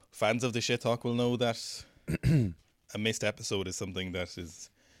fans of the shit talk will know that a missed episode is something that is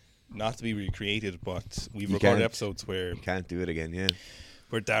not to be recreated, but we've recorded episodes where you can't do it again, yeah.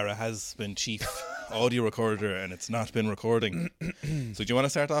 Where Dara has been chief audio recorder and it's not been recording. So do you want to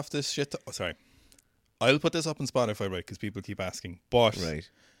start off this shit? Sorry. I'll put this up on Spotify, right, because people keep asking. But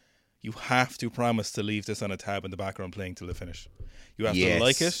you have to promise to leave this on a tab in the background playing till they finish. You have to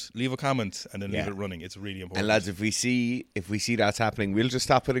like it, leave a comment, and then leave it running. It's really important. And lads, if we see that's happening, we'll just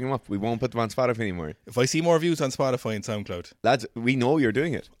stop putting them up. We won't put them on Spotify anymore. If I see more views on Spotify and SoundCloud, lads, we know you're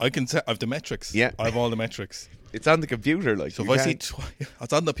doing it. I have the metrics. Yeah, I have all the metrics. It's on the computer, like. So if I see,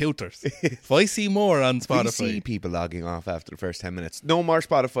 it's on the computers. If I see more on Spotify, we see people logging off after the first 10 minutes. No more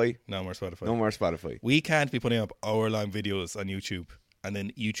Spotify. No more Spotify. No more Spotify. We can't be putting up hour-long videos on YouTube. And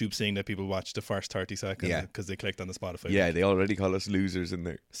then YouTube saying that people watch the first 30 seconds because they clicked on the Spotify. Yeah, link. They already call us losers in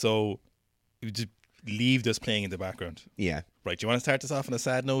there. So you just leave this playing in the background. Yeah. Right, do you want to start this off on a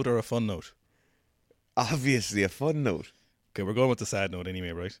sad note or a fun note? Obviously a fun note. Okay, we're going with the sad note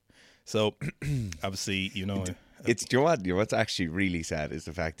anyway, right? So, obviously, you know... Do you know what? What's actually really sad is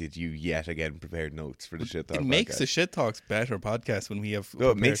the fact that you yet again prepared notes for the Shit Talk podcast. It makes the Shit Talks better podcast when we have...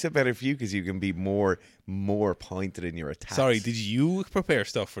 No, it makes it better for you because you can be more pointed in your attacks. Sorry, did you prepare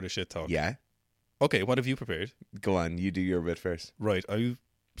stuff for the Shit Talk? Yeah. Okay, what have you prepared? Go on, you do your bit first. Right, on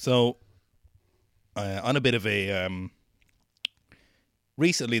a bit of a...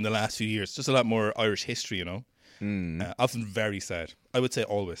 recently, in the last few years, just a lot more Irish history, you know? Often very sad. I would say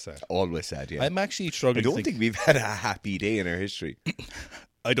always sad. Always sad, yeah. I'm actually struggling. I don't think we've had a happy day in our history.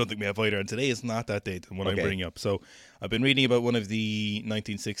 I don't think we have either. And today is not that date, what I'm bringing up. So I've been reading about one of the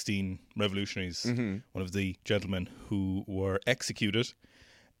 1916 revolutionaries, one of the gentlemen who were executed.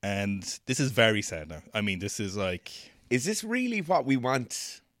 And this is very sad now. I mean, this is like... Is this really what we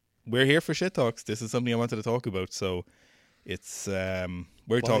want? We're here for Shit Talks. This is something I wanted to talk about. So it's...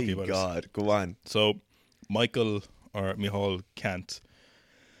 we're talking about it. God, go on. So... Michael or Michal Kant.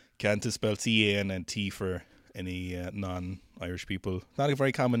 Kant is spelled C-A-N-N-T for any non-Irish people. Not a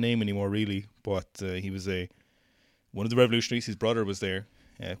very common name anymore, really, but he was one of the revolutionaries. His brother was there.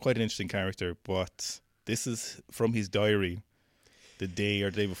 Quite an interesting character, but this is from his diary, the day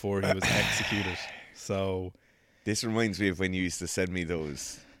or the day before he was executed. So this reminds me of when you used to send me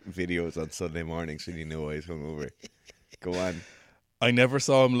those videos on Sunday mornings when you knew I was hungover. Go on. I never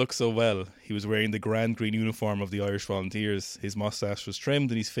saw him look so well. He was wearing the grand green uniform of the Irish Volunteers. His moustache was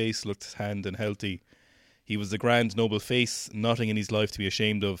trimmed and his face looked tanned and healthy. He was the grand, noble face, nothing in his life to be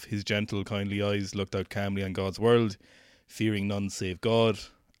ashamed of. His gentle, kindly eyes looked out calmly on God's world, fearing none save God.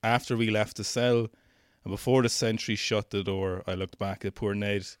 After we left the cell, and before the sentry shut the door, I looked back at poor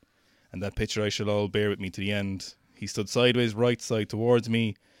Ned, and that picture I shall all bear with me to the end. He stood sideways, right side towards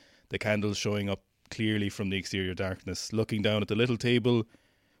me, the candles showing up clearly from the exterior darkness, looking down at the little table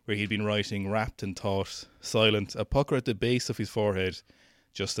where he'd been writing, wrapped in thought, silent, a pucker at the base of his forehead,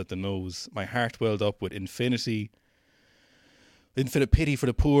 just at the nose. My heart welled up with infinite pity for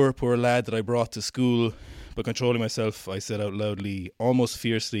the poor lad that I brought to school, but controlling myself, I said out loudly, almost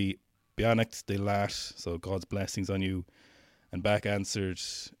fiercely, Beannacht de Lat, so God's blessings on you, and back answered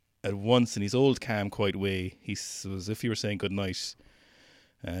at once in his old calm, quiet way, he was as if he were saying good night,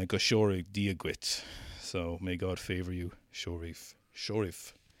 Goshorig Diagwit. So may God favour you,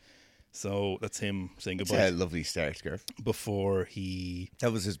 Shorif. So that's him saying goodbye. That's a lovely start, Gareth. Before he...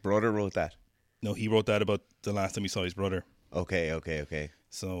 That was his brother wrote that? No, he wrote that about the last time he saw his brother. Okay.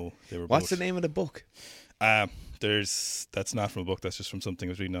 So they were What's both... the name of the book? That's not from a book, that's just from something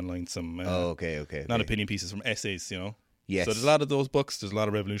I was reading online. Some okay. Not opinion pieces, from essays, you know? Yes. So there's a lot of those books, there's a lot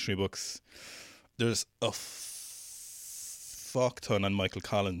of revolutionary books. There's a fuck ton on Michael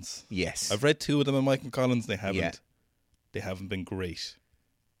Collins. Yes. I've read 2 of them on Michael Collins. They haven't been great.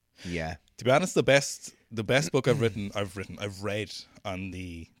 Yeah. To be honest, the best book I've read on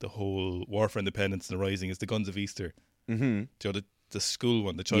the whole War for Independence and the Rising is The Guns of Easter. Mm-hmm. You know, the school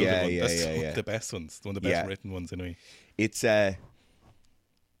one, the childhood one. That's one of the best ones. One of the best written ones anyway. It's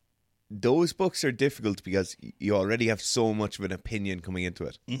those books are difficult because you already have so much of an opinion coming into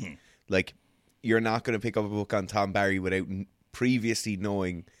it. Mm-hmm. Like, you're not going to pick up a book on Tom Barry without previously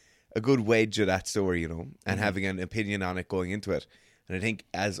knowing a good wedge of that story, you know, and having an opinion on it going into it. And I think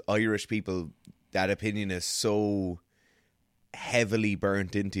as Irish people, that opinion is so heavily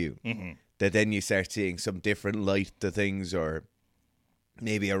burnt into you that then you start seeing some different light to things, or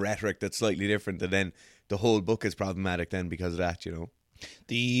maybe a rhetoric that's slightly different, and then the whole book is problematic then because of that, you know.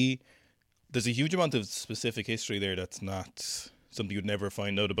 There's a huge amount of specific history there that's not something you'd never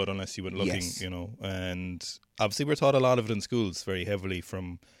find out about unless you went looking, you know. And obviously we're taught a lot of it in schools very heavily,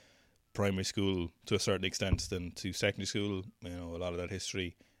 from primary school to a certain extent, then to secondary school, you know, a lot of that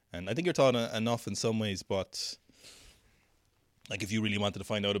history. And I think you're taught enough in some ways, but like if you really wanted to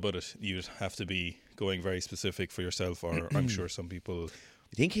find out about it, you'd have to be going very specific for yourself, or I'm sure some people...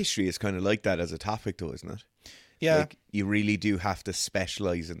 I think history is kind of like that as a topic though, isn't it? Yeah. Like, you really do have to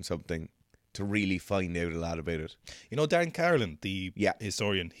specialise in something to really find out a lot about it. You know, Darren Carlin, the Yeah.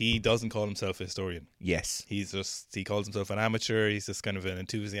 historian, he doesn't call himself a historian. Yes. He calls himself an amateur. He's just kind of an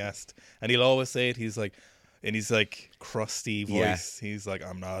enthusiast. And he'll always say it. He's like, in his like crusty voice, he's like,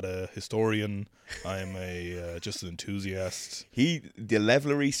 I'm not a historian. I'm just an enthusiast. The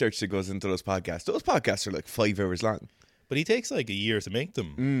level of research that goes into those podcasts are like 5 hours long. But he takes like a year to make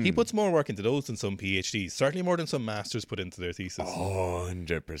them. He puts more work into those than some PhDs. Certainly more than some masters put into their thesis.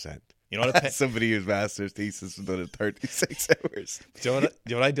 100%. You know what? Somebody whose master's thesis was done in 36 hours. Do you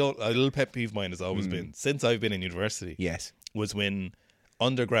know what a little pet peeve of mine has always been, since I've been in university, Yes. was when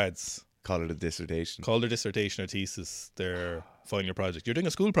undergrads Call it a dissertation. call their dissertation or thesis their final project. You're doing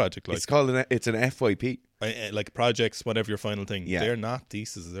a school project, like It's an FYP. like projects, whatever your final thing. Yeah. They're not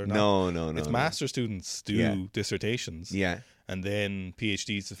theses. They're not. No. It's master students do dissertations. Yeah. And then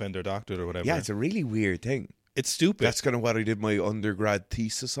PhDs defend their doctorate or whatever. Yeah, it's a really weird thing. It's stupid. That's kind of what I did my undergrad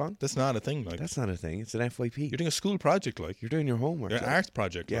thesis on. That's not a thing. Like, That's not a thing. It's an FYP. you're doing a school project, like You're doing your homework. you're an like. art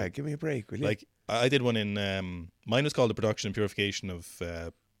project. Yeah, like. give me a break, will you? Like I did one in mine was called the production and purification of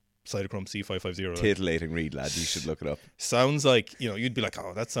cytochrome C550. Like. Titillating read, lad. You should look it up. Sounds like, you'd be like,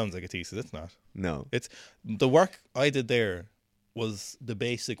 oh, that sounds like a thesis. It's not. No. It's the work I did there was the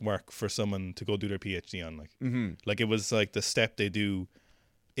basic work for someone to go do their PhD on. Like, like it was like the step they do.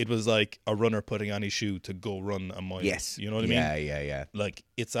 It was like a runner putting on his shoe to go run a mile. Yes. You know what I mean? Yeah. Like,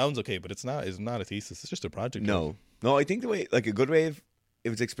 it sounds okay, but it's not a thesis. It's just a project. No. I think the way, like a good way of it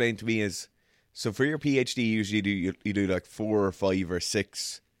was explained to me is, so for your PhD, usually you do like 4 or 5 or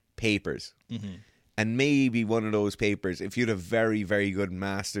 6 papers. And maybe one of those papers, if you had a very, very good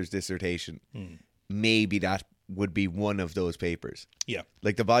master's dissertation, maybe that would be one of those papers. Yeah.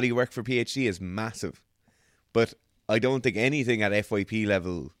 Like the body of work for PhD is massive. But I don't think anything at FYP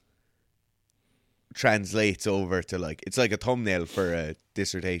level translates over to like, it's like a thumbnail for a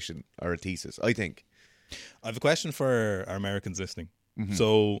dissertation or a thesis, I think. I have a question for our Americans listening.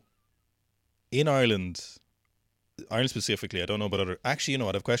 So, in Ireland specifically, I don't know about other... Actually, you know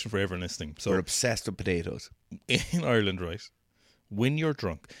what? I have a question for everyone listening. So, We're obsessed with potatoes. in Ireland, right, when you're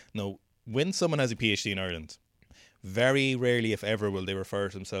drunk... No, when someone has a PhD in Ireland, very rarely, if ever, will they refer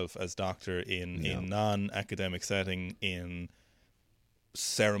to themselves as doctor in non-academic setting, in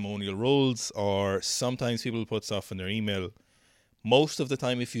ceremonial roles, or sometimes people put stuff in their email. Most of the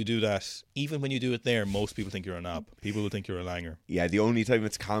time, if you do that, even when you do it there, most people think you're a knob. People will think you're a langer. Yeah, the only time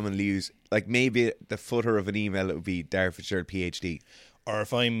it's commonly used, like maybe the footer of an email, it would be Derbyshire PhD. Or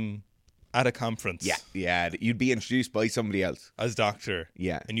if I'm at a conference. Yeah, you'd be introduced by somebody else. As doctor.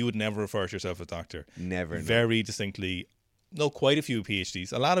 Yeah. And you would never refer to yourself as doctor. Never. No. Very distinctly. No, quite a few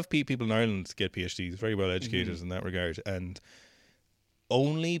PhDs. A lot of people in Ireland get PhDs, very well educated in that regard. And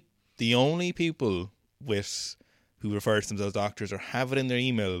the only people who refer to themselves as doctors or have it in their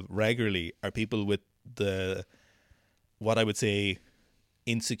email regularly are people with what I would say,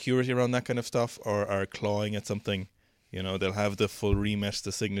 insecurity around that kind of stuff, or are clawing at something. They'll have the full remit,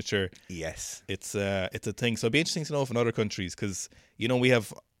 the signature. Yes. It's a thing. So it'd be interesting to know if in other countries, because,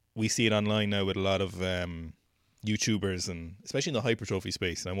 we see it online now with a lot of YouTubers, and especially in the hypertrophy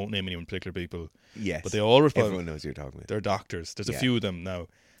space, and I won't name any particular people. Yes. But they all respond. Everyone knows who you're talking about. They're doctors. There's a few of them now,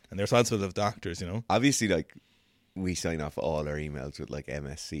 and they're responsible of doctors, Obviously, like, we sign off all our emails with like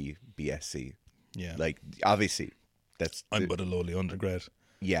MSc, BSc. Yeah. Like, obviously, I'm but a lowly undergrad.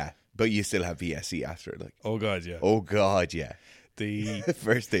 Yeah, but you still have BSc after, like. Oh God, yeah. Oh God, yeah. The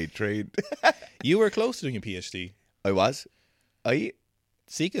first aid trained. You were close to doing a PhD. I was.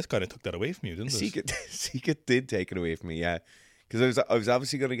 Sika kind of took that away from you, didn't it? Sika did take it away from me, yeah. Because I was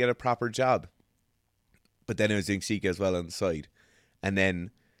obviously going to get a proper job, but then I was doing Sika as well on the side, and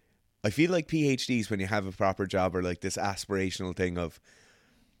then I feel like PhDs, when you have a proper job, are like this aspirational thing of,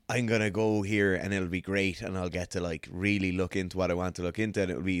 I'm going to go here and it'll be great and I'll get to like really look into what I want to look into, and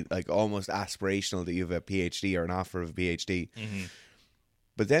it'll be like almost aspirational that you have a PhD or an offer of a PhD.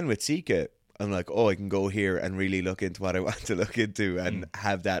 But then with Sika, I'm like, I can go here and really look into what I want to look into and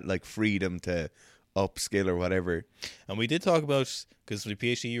have that like freedom to upskill or whatever. And we did talk about, because the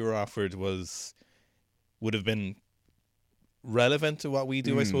PhD you were offered would have been relevant to what we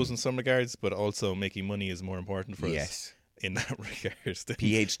do, I suppose, in some regards, but also making money is more important for us in that regard.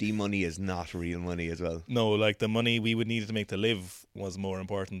 PhD money is not real money as well. No, like the money we would need to make to live was more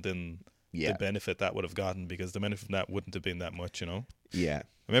important than the benefit that would have gotten, because the benefit from that wouldn't have been that much, Yeah.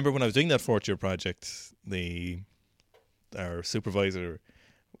 I remember when I was doing that 4th year project, our supervisor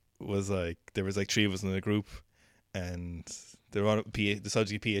was like, there was like 3 of us in a group, and the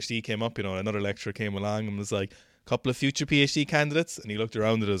subject PhD came up. Another lecturer came along and was like, a couple of future PhD candidates, and he looked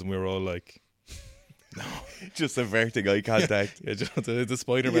around at us, and we were all like, no, Just averting eye contact. yeah, just the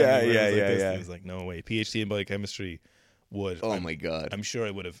Spider-Man. Yeah. He was like, no way, PhD in biochemistry would. Oh my God. I'm sure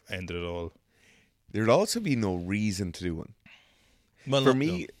it would have ended it all. There'd also be no reason to do one. Well, For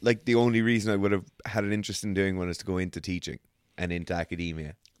me, like the only reason I would have had an interest in doing one is to go into teaching and into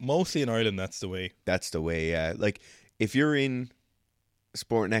academia. mostly in Ireland, that's the way. That's the way, yeah. Like, if you're in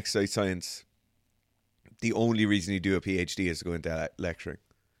sport and exercise science, the only reason you do a PhD is to go into lecturing.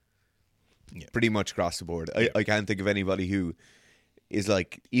 Yeah. Pretty much across the board. Yeah. I can't think of anybody who is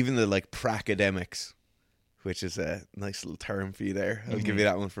like, even the like pracademics, which is a nice little term for you there. I'll give you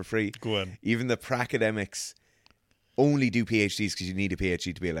that one for free. Go on. Even the pracademics only do PhDs because you need a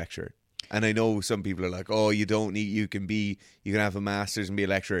PhD to be a lecturer. And I know some people are like, oh, you don't need, you can have a master's and be a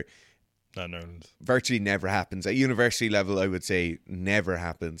lecturer. Not in Ireland. Virtually never happens. At university level, I would say never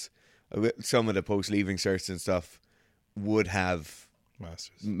happens. Some of the post-leaving certs and stuff would have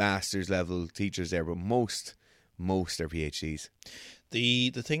master's level teachers there, but most are PhDs.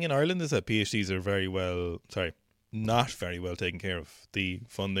 The thing in Ireland is that PhDs are not very well taken care of. The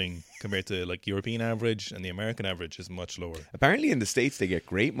funding compared to like European average and the American average is much lower. Apparently in the States they get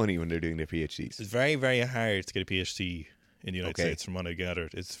great money when they're doing their PhDs. It's very, very hard to get a PhD in the United Okay. States from what I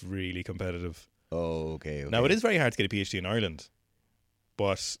gathered. It's really competitive. Oh, okay. Now it is very hard to get a PhD in Ireland,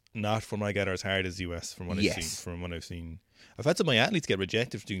 but not from what I gather as hard as the US from what I've seen. From what I've seen. I've had some of my athletes get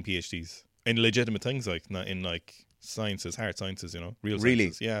rejected for doing PhDs in legitimate things, like not in like sciences, hard sciences, real Really?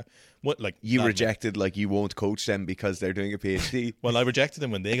 sciences. Yeah. What like You rejected, like you won't coach them because they're doing a PhD? Well, I rejected them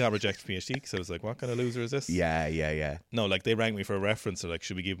when they got rejected for PhD because I was like, what kind of loser is this? Yeah. No, like they rang me for a reference. They're like,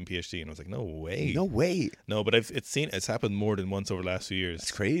 should we give him PhD? And I was like, no way. No way. No, but it's happened more than once over the last few years.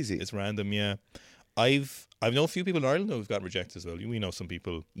 It's crazy. It's random, yeah. I've known a few people in Ireland who've got rejected as well. We know some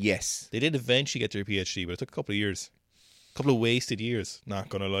people. Yes. They did eventually get their PhD, but it took a couple of years. A couple of wasted years, not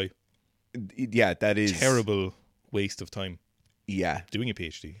gonna lie. Yeah, that is Terrible waste of time Yeah. doing a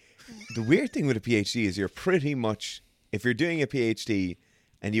PhD. The weird thing with a PhD is you're pretty much, if you're doing a PhD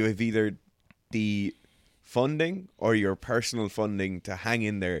and you have either the funding or your personal funding to hang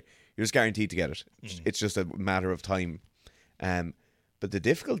in there, you're just guaranteed to get it. It's just a matter of time. But the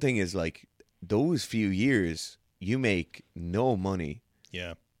difficult thing is, like, those few years, you make no money.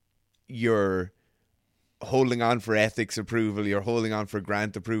 Yeah. You're holding on for ethics approval, you're holding on for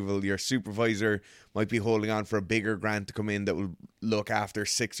grant approval, your supervisor might be holding on for a bigger grant to come in that will look after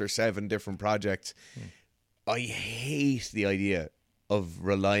 6 or 7 different projects. I hate the idea of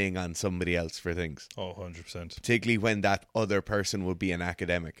relying on somebody else for things. Oh, 100%. Particularly when that other person would be an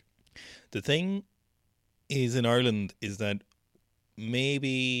academic. The thing is in Ireland is that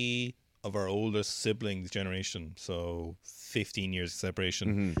maybe of our oldest siblings generation, so 15 years of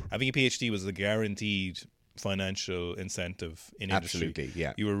separation, having a PhD was a guaranteed financial incentive in industry. Absolutely,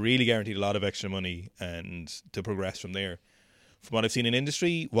 yeah. You were really guaranteed a lot of extra money and to progress from there. From what I've seen in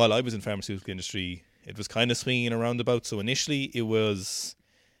industry, while I was in pharmaceutical industry, it was kind of swinging around about. So initially it was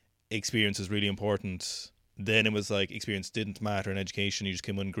experience is really important. Then it was like experience didn't matter in education. You just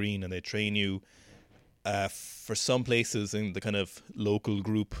came on green and they train you. For some places in the kind of local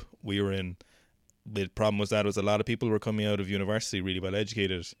group we were in, the problem was that a lot of people were coming out of university really well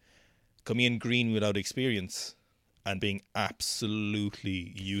educated, coming in green without experience and being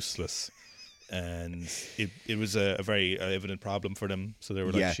absolutely useless. And it was a very evident problem for them. So they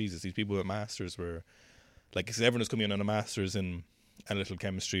were like, Jesus, these people with masters were like, because everyone was coming in on a master's in analytical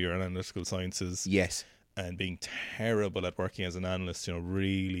chemistry or analytical sciences. Yes. And being terrible at working as an analyst,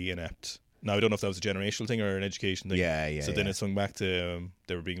 really inept. Now, I don't know if that was a generational thing or an education thing. Yeah. So then it swung back to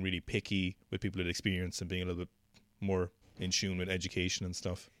they were being really picky with people with experience and being a little bit more in tune with education and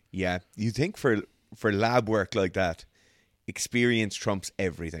stuff. Yeah. You think for lab work like that, experience trumps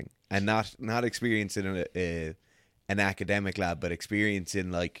everything. And not experience in an academic lab, but experience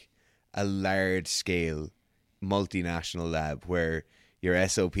in like a large scale multinational lab where your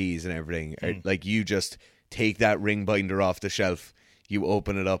SOPs and everything are like, you just take that ring binder off the shelf, you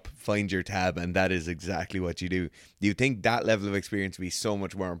open it up, find your tab, and that is exactly what you do. Do you think that level of experience would be so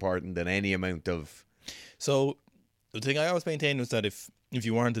much more important than any amount of... So the thing I always maintained was that if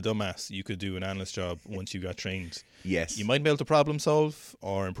you weren't a dumbass, you could do an analyst job once you got trained. Yes. You might be able to problem solve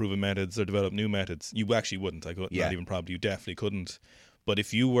or improve methods or develop new methods. You actually wouldn't. Not even probably. You definitely couldn't. But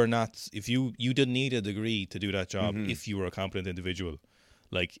if you were not, you didn't need a degree to do that job if you were a competent individual.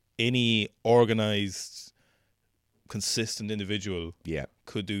 Like any organized, consistent individual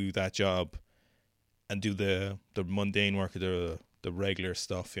could do that job and do the mundane work, the the regular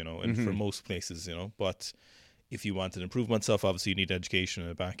stuff, and for most places, but if you want to improve oneself, obviously you need education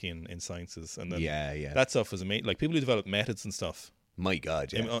and back in sciences, and then that stuff is amazing. Like people who develop methods and stuff, my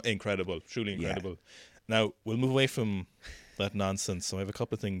God, incredible, truly incredible. Now we'll move away from that nonsense. So I have a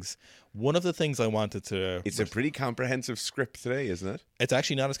couple of things. One of the things I wanted to... It's a pretty comprehensive script today, isn't it? It's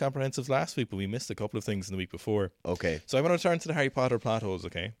actually not as comprehensive last week, but we missed a couple of things in the week before. Okay. So I want to return to the Harry Potter plot holes,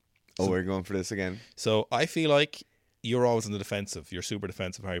 okay? Oh, we're going for this again? So I feel like you're always in the defensive. You're super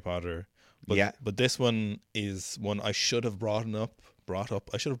defensive, Harry Potter. But this one is one I should have brought up.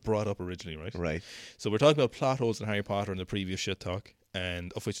 I should have brought up originally, right? Right. So we're talking about plot holes in Harry Potter in the previous shit talk,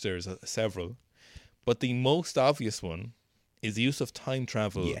 and of which there's several. But the most obvious one is the use of time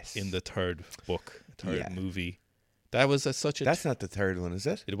travel in the third book, movie. That was such a... That's not the third one, is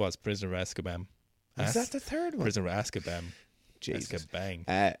it? It was Prisoner of Azkaban. Is that the third one? Prisoner of Azkaban. Jesus.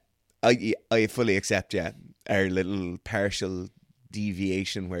 Azkaban. I fully accept, our little partial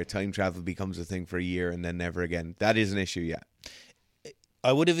deviation where time travel becomes a thing for a year and then never again. That is an issue,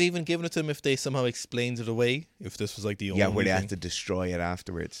 I would have even given it to them if they somehow explained it away, if this was like the only where they thing. had to destroy it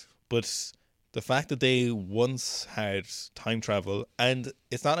afterwards. But the fact that they once had time travel, and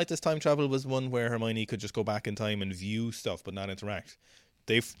it's not like this time travel was one where Hermione could just go back in time and view stuff but not interact.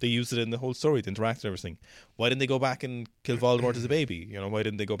 They used it in the whole story to interact and everything. Why didn't they go back and kill Voldemort as a baby? Why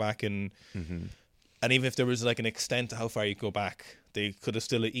didn't they go back and... Mm-hmm. And even if there was like an extent to how far you go back, they could have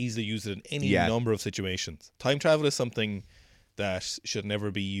still easily used it in any number of situations. Time travel is something that should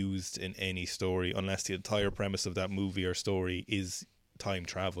never be used in any story unless the entire premise of that movie or story is time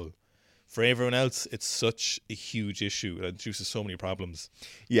travel. For everyone else, it's such a huge issue. It introduces so many problems.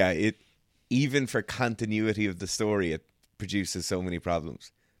 Yeah, even for continuity of the story, it produces so many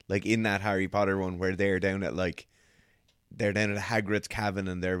problems. Like in that Harry Potter one where they're down at Hagrid's cabin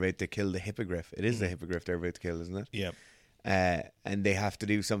and they're about to kill the hippogriff. It is the hippogriff they're about to kill, isn't it? Yeah. And they have to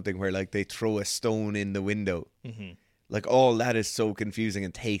do something where like they throw a stone in the window. Mm-hmm. Like all that is so confusing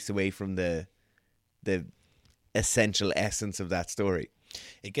and takes away from the essential essence of that story.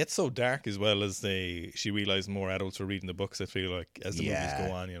 It gets so dark as well as she realised more adults were reading the books, I feel like, as the movies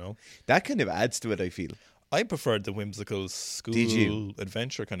go on, That kind of adds to it, I feel. I preferred the whimsical school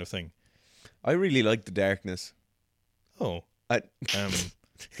adventure kind of thing. I really like the darkness. Oh.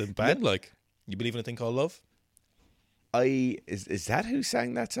 The band, you believe in a thing called love? Is that who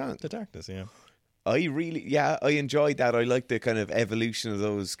sang that song? The Darkness, yeah. I enjoyed that. I like the kind of evolution of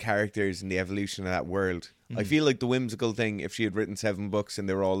those characters and the evolution of that world. Mm-hmm. I feel like the whimsical thing, if she had written 7 books and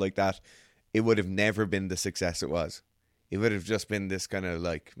they were all like that, it would have never been the success it was. It would have just been this kind of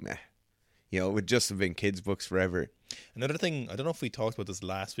like, meh. It would just have been kids' books forever. Another thing, I don't know if we talked about this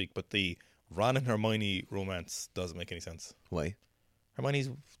last week, but the Ron and Hermione romance doesn't make any sense. Why? Hermione's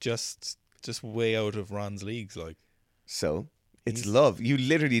just way out of Ron's leagues, like. So, it's love. You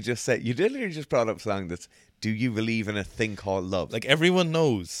literally just brought up a song that's, do you believe in a thing called love? Like, everyone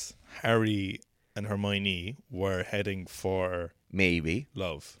knows Harry and Hermione were heading for... Maybe.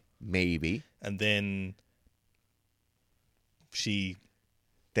 Love. Maybe. And then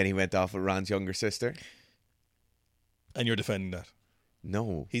Then he went off with Ron's younger sister. And you're defending that?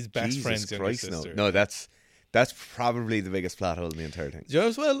 No. His best friend's younger sister. No, that's probably the biggest plot hole in the entire thing.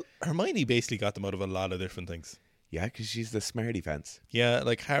 Well, Hermione basically got them out of a lot of different things. Yeah, because she's the smarty pants. Yeah,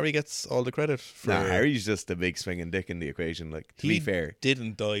 like Harry gets all the credit for... Harry's just the big swinging dick in the equation, like, to be fair. He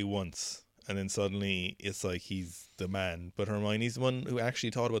didn't die once, and then suddenly it's like he's the man. But Hermione's the one who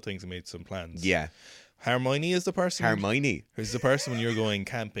actually thought about things and made some plans. Yeah. Hermione is the person... Hermione. Who's the person when you're going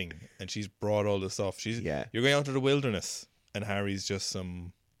camping, and she's brought all this stuff. You're going out to the wilderness, and Harry's just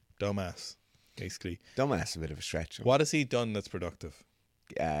some dumbass, basically. Dumbass is a bit of a stretch. What has he done that's productive?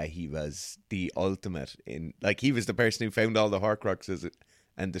 He was the ultimate in, like, he was the person who found all the Horcruxes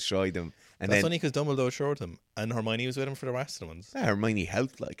and destroyed them. And that's only because Dumbledore showed him, and Hermione was with him for the rest of the ones. Hermione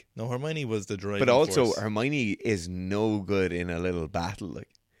helped, like. No, Hermione was the driving But also, force. Hermione is no good in a little battle, like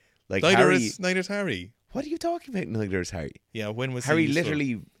neither's Harry. What are you talking about? Neither is Harry. Yeah, when was Harry? He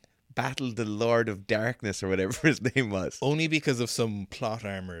literally battled the Lord of Darkness or whatever his name was. Only because of some plot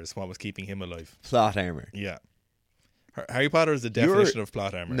armor is what was keeping him alive. Plot armor. Yeah. Harry Potter is the definition of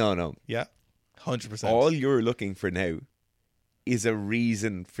plot armor. No. Yeah, 100%. All you're looking for now is a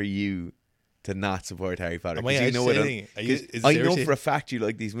reason for you to not support Harry Potter. I know for a fact you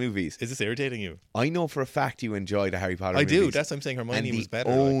like these movies. Is this irritating you? I know for a fact you enjoy the Harry Potter movies. I do. That's what I'm saying. Hermione was better.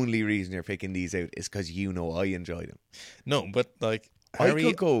 The only reason you're picking these out is because you know I enjoy them. No, but like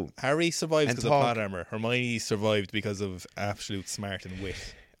Harry survived because of plot armor. Hermione survived because of absolute smart and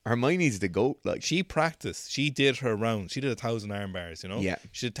wit. Hermione's the GOAT. Like, she practiced. She did her rounds. She did 1,000 arm bars. Yeah.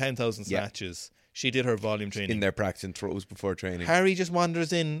 She did 10,000 snatches. She did her volume training. in there practicing throws before training. Harry just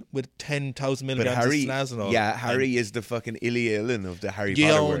wanders in with 10,000 milligrams of snazanol. Yeah, Harry is the fucking Ilya Ilin of the Harry Potter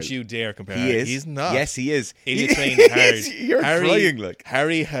Don't world. you dare compare. He Harry. is. He's not. Yes, he is. Ilya trained hard. You're Harry, crying like.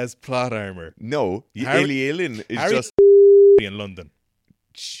 Harry has plot armor. No, Harry- Ilya Ilin is Harry just. in London.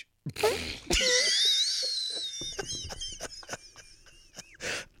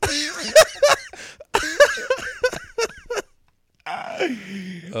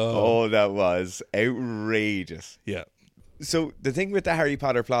 Oh, that was outrageous. Yeah. So the thing with the Harry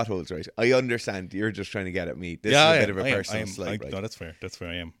Potter plot holes, right? I understand you're just trying to get at me. This Yeah, is a I bit am. of a I am. personal slight, right? No, that's fair. That's fair.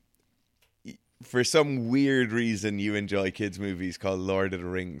 I am. For some weird reason, you enjoy kids' movies called Lord of the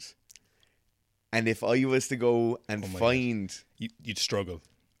Rings. And if I was to go and find... You'd struggle.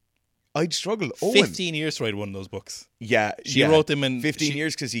 I'd struggle. 15 years to write one of those books. Yeah. She wrote them in... 15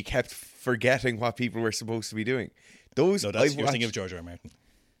 years because he kept forgetting what people were supposed to be doing. Those... No, that's... You're thinking of George R. R. Martin.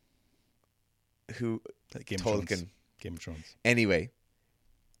 Who? Game of Tolkien. Thrones. Game of Thrones. Anyway,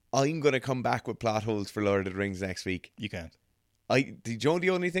 I'm going to come back with plot holes for Lord of the Rings next week. You can't. The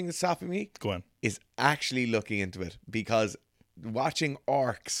only thing that's stopping me Go on. is actually looking into it, because watching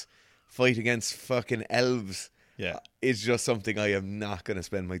orcs fight against fucking elves is just something I am not going to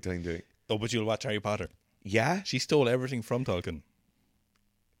spend my time doing. Oh, but you'll watch Harry Potter. Yeah? She stole everything from Tolkien.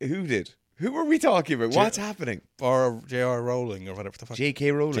 Who did? Who are we talking about? What's happening? Or J.R. Rowling or whatever the fuck.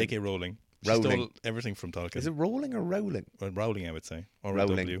 J.K. Rowling. J.K. Rowling. She Rowling. stole everything from Tolkien. Is it Rowling or Rowling? Well, Rowling, I would say. Or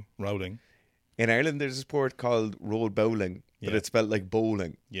Rowling. W. Rowling. In Ireland, there's a sport called roll bowling, but it's spelled like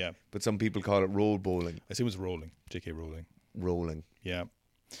bowling. Yeah. But some people call it roll bowling. I assume it's Rowling. J.K. Rowling. Rolling. Yeah.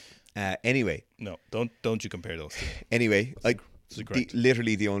 Anyway. No, don't you compare those two. Anyway,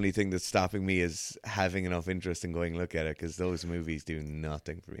 Literally the only thing that's stopping me is having enough interest in going look at it, because those movies do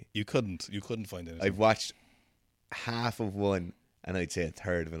nothing for me. You couldn't find anything. I've watched half of one, and I'd say a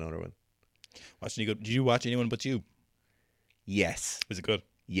third of another one. Did you watch Anyone But You? Yes. Was it good?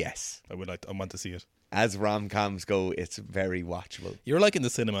 Yes. I want to see it. As rom-coms go, it's very watchable. You're like in the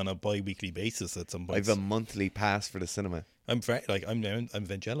cinema on a bi-weekly basis at some point. I've a monthly pass for the cinema. I'm very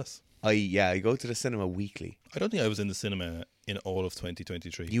jealous. I go to the cinema weekly. I don't think I was in the cinema in all of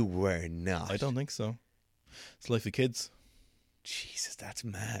 2023. You were not. I don't think so. It's life of kids. Jesus, that's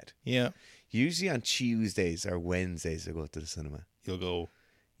mad. Yeah. Usually on Tuesdays or Wednesdays I go to the cinema. You'll go.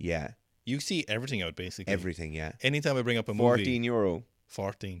 Yeah. You see everything out, basically. Everything, yeah. Anytime I bring up a movie. €14.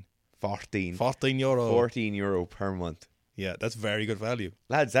 14. 14. €14. €14 per month. Yeah, that's very good value.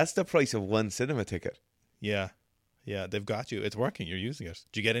 Lads, that's the price of one cinema ticket. Yeah. Yeah, they've got you. It's working. You're using it.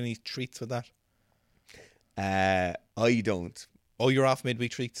 Do you get any treats with that? I don't. Oh, you're off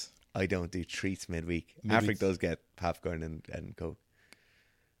midweek treats? I don't do treats midweek. Afric does get popcorn and Coke.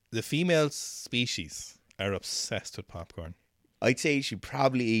 The female species are obsessed with popcorn. I'd say she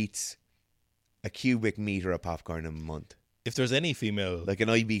probably eats a cubic meter of popcorn a month. If there's any female... Like an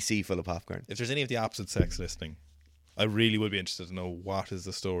IBC full of popcorn. If there's any of the opposite sex listening, I really would be interested to know what is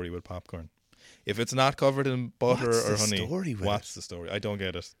the story with popcorn. If it's not covered in butter or honey, what's the story? I don't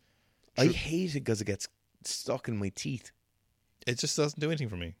get it. I hate it because it gets stuck in my teeth. It just doesn't do anything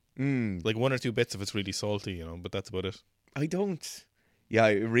for me. Like one or two bits if it's really salty, but that's about it. I don't. Yeah,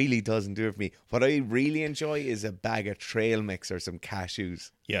 it really doesn't do it for me. What I really enjoy is a bag of trail mix or some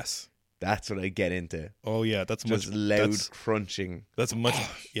cashews. Yes. That's what I get into. Oh yeah, that's just much loud crunching. That's much.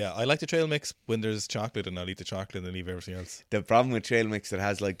 Yeah, I like the trail mix when there's chocolate, and I'll eat the chocolate and leave everything else. The problem with trail mix that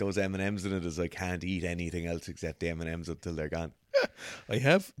has like those M&Ms in it is I can't eat anything else except the M&Ms until they're gone. I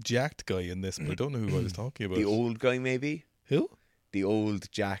have jacked guy in this, but I don't know who I was talking about. The old guy, maybe. Who? The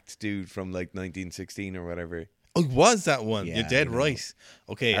old jacked dude from like 1916 or whatever. Oh, it was that one? Yeah, you're dead right.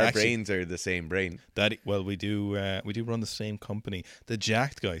 Okay, our brains are the same brain. We do run the same company. The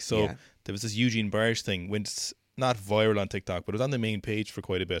jacked guy. So there was this Eugene Barge thing, went not viral on TikTok, but it was on the main page for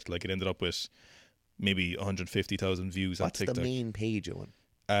quite a bit. Like it ended up with maybe 150,000 views on TikTok. What's the main page on?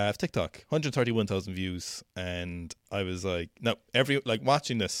 TikTok, 131,000 views, and I was like, no,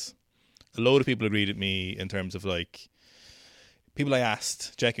 watching this, a load of people agreed with me in terms of like people I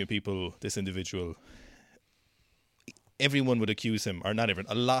asked, checking with people, this individual. Everyone would accuse him, or not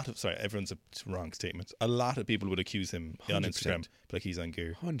everyone, everyone's a wrong statement. A lot of people would accuse him 100%. On Instagram, like he's on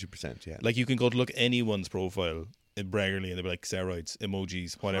gear. 100%, yeah. Like you can go to look anyone's profile regularly and they'll be like steroids,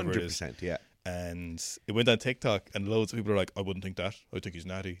 emojis, whatever 100%, it is. Yeah. And it went on TikTok and loads of people are like, I wouldn't think that. I think he's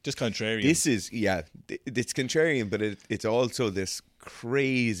natty. Just contrarian. This is, it's contrarian, but it's also this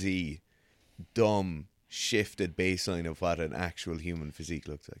crazy, dumb, shifted baseline of what an actual human physique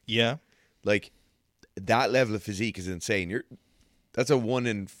looks like. Yeah. Like, that level of physique is insane. That's a 1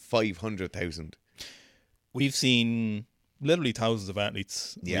 in 500,000. We've seen literally thousands of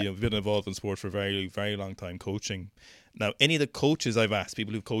athletes. Yeah. We've been involved in sport for a very, very long time, coaching. Now, any of the coaches I've asked,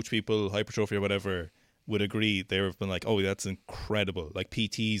 people who've coached people, hypertrophy or whatever, would agree. They've been like, oh, that's incredible. Like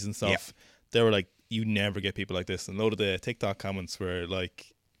PTs and stuff. They were like, you never get people like this. And a lot of the TikTok comments were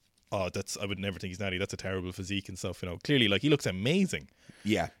like, oh, I would never think he's natty. That's a terrible physique and stuff. You know, clearly, like, he looks amazing.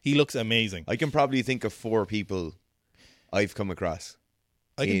 Yeah. He looks amazing. I can probably think of 4 people I've come across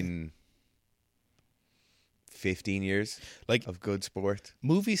in 15 years like of good sport.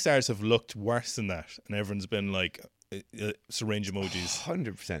 Movie stars have looked worse than that, and everyone's been like syringe emojis.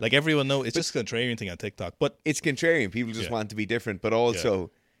 100%. Like everyone knows, it's just a contrarian thing on TikTok. But it's contrarian. People just want to be different, but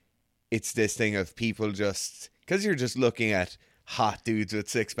also it's this thing of people just, because you're just looking at hot dudes with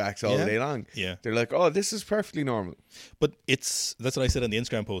 6-packs all day long. Yeah, they're like, oh, this is perfectly normal. But that's what I said on the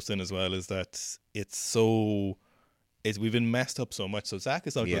Instagram post then as well, is that we've been messed up so much. So Zach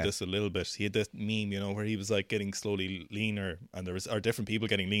has talked about this a little bit. He had this meme, you know, where he was like getting slowly leaner, and there are different people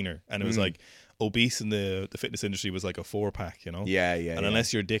getting leaner, and it was like obese in the fitness industry was like a 4-pack, you know. And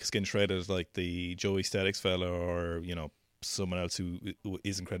unless your dick's getting shredded, like the Joey Statics fella, or you know, someone else who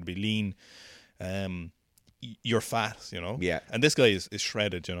is incredibly lean, you're fat, you know. And this guy is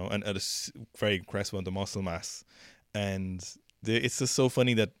shredded, you know, and is very impressed with the muscle mass. And it's just so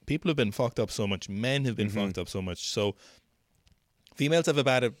funny that people have been fucked up so much. Men have been fucked up so much. So females have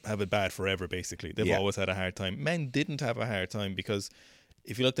it bad forever, basically. They've always had a hard time. Men didn't have a hard time, because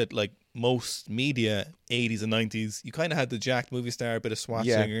if you looked at like most media, 80s and 90s, you kind of had the jacked movie star, a bit of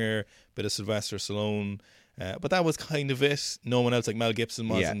Schwarzenegger, bit of Sylvester Stallone. But that was kind of it. No one else, like Mel Gibson,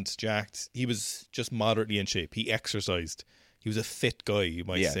 wasn't jacked. He was just moderately in shape. He exercised. He was a fit guy, you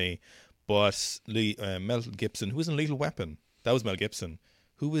might say. But Mel Gibson, who was in Lethal Weapon, that was Mel Gibson.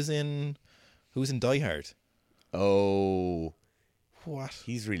 Who was in Die Hard? Oh, what?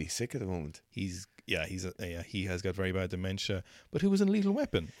 He's really sick at the moment. He has got very bad dementia. But who was in Lethal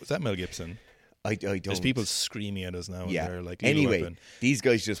Weapon? Was that Mel Gibson? I don't. There's people screaming at us now. Yeah. And they're like, anyway, Weapon. These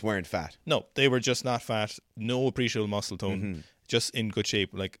guys just weren't fat. No, they were just not fat. No appreciable muscle tone. Just in good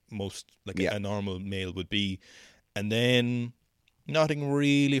shape, like a normal male would be. And then nothing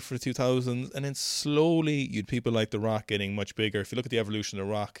really for the 2000s. And then slowly, you'd people like The Rock getting much bigger. If you look at the evolution of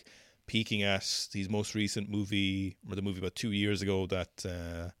The Rock, peaking at his most recent movie, or the movie about 2 years ago, that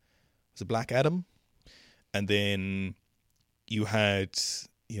was it Black Adam? And then you had,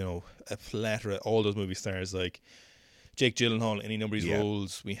 you know, a plethora, all those movie stars like Jake Gyllenhaal, any number of his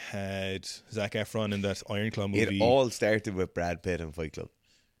roles. We had Zac Efron in that Iron Claw movie. It all started with Brad Pitt and Fight Club.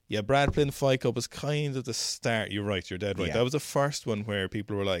 Yeah, Brad Pitt in Fight Club was kind of the start. You're right, you're dead right. That was the first one where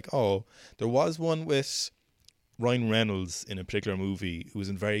people were like, oh, there was one with Ryan Reynolds in a particular movie who was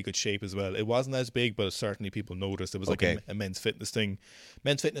in very good shape as well. It wasn't as big, but certainly people noticed. It was like a men's fitness thing.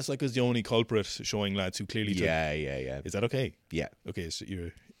 Men's fitness like is the only culprit showing lads who clearly took. Yeah. Is that okay? Yeah. Okay, so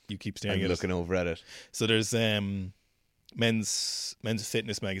you keep staring at looking over at it. So there's men's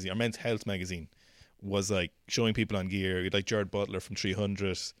fitness magazine, or men's health magazine, was like showing people on gear, like Jared Butler from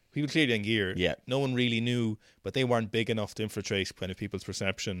 300. People clearly on gear. Yeah. No one really knew, but they weren't big enough to infiltrate kind of people's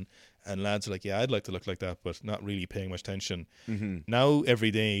perception. And lads are like, yeah, I'd like to look like that, but not really paying much attention. Now,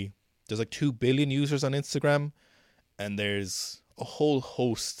 every day, there's like 2 billion users on Instagram, and there's a whole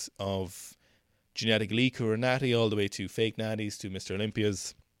host of genetic leak who are natty, all the way to fake natties, to Mr.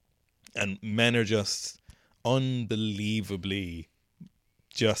 Olympias. And men are just unbelievably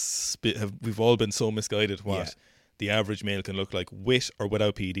we've all been so misguided what the average male can look like with or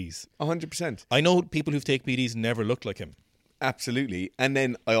without PEDs. 100%. I know people who've taken PEDs never looked like him. Absolutely. And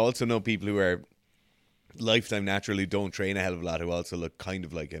then I also know people who are lifetime naturally don't train a hell of a lot who also look kind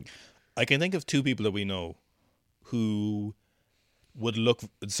of like him. I can think of 2 people that we know who would look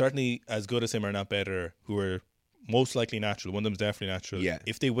certainly as good as him or not better, who are most likely natural. One of them's definitely natural. Yeah.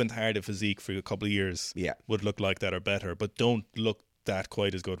 If they went hard at physique for a couple of years, would look like that or better, but don't look that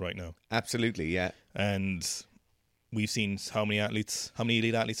quite as good right now. Absolutely, yeah. And we've seen how many elite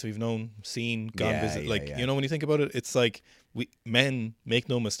athletes we've known, gone visit. You know, when you think about it, it's like men, make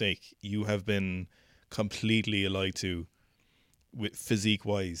no mistake, you have been completely lied to with physique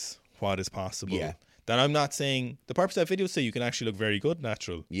wise what is possible. Yeah. Then I'm not saying the purpose of that video is say you can actually look very good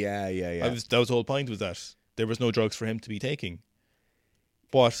natural. Yeah. That was the whole point, was that there was no drugs for him to be taking.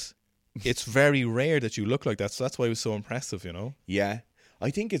 But it's very rare that you look like that, so that's why it was so impressive, you know? Yeah. I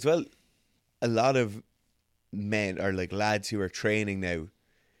think as well, a lot of men, or like lads who are training now,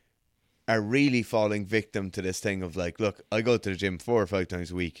 are really falling victim to this thing of like, look, I go to the gym 4 or 5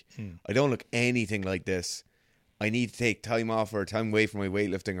 times a week. I don't look anything like this. I need to take time off or time away from my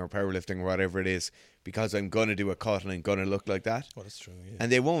weightlifting or powerlifting or whatever it is, because I'm going to do a cut and I'm going to look like that. Well, that's true, yeah.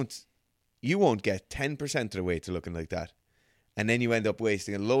 And you won't get 10% of the way to looking like that. And then you end up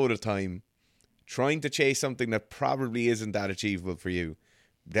wasting a load of time trying to chase something that probably isn't that achievable for you.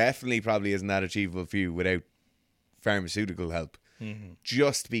 Definitely probably isn't that achievable for you without pharmaceutical help.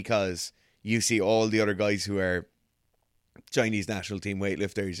 Just because you see all the other guys who are Chinese national team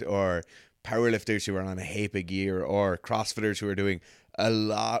weightlifters or powerlifters who are on a heap of gear or CrossFitters who are doing a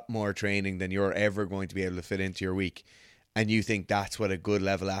lot more training than you're ever going to be able to fit into your week, and you think that's what a good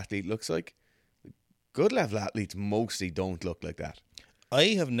level athlete looks like. Good level athletes mostly don't look like that. I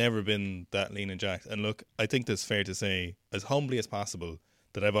have never been that lean and jacked. And look, I think that's fair to say, as humbly as possible,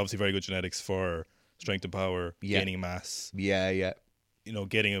 that I've obviously very good genetics for strength and power, gaining mass. Yeah. You know,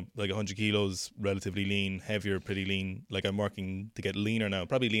 getting like 100 kilos, relatively lean, heavier, pretty lean. Like I'm working to get leaner now,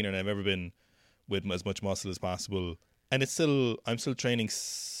 probably leaner than I've ever been, with as much muscle as possible. And I'm still training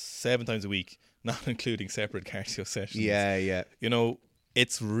 7 times a week, not including separate cardio sessions. Yeah. You know,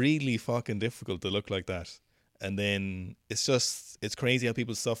 it's really fucking difficult to look like that. And then it's crazy how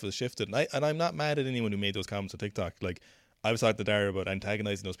people's stuff has shifted. And I'm not mad at anyone who made those comments on TikTok. Like, I was talking to Dara about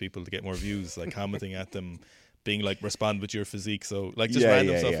antagonizing those people to get more views, like commenting at them, being like, respond with your physique. So like just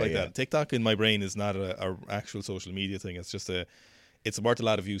random stuff like that. TikTok in my brain is not a actual social media thing. It's just it's worth a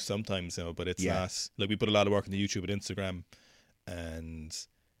lot of views sometimes, you know, but it's not like we put a lot of work into YouTube and Instagram,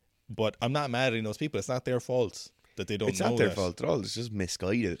 but I'm not mad at those people. It's not their fault that they don't know. It's not their fault at all. It's just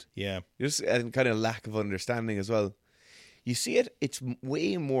misguided. Yeah. Just and kind of lack of understanding as well. You see it's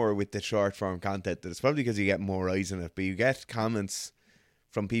way more with the short form content. It's probably because you get more eyes on it, but you get comments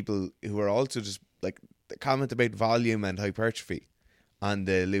from people who are also just like comment about volume and hypertrophy on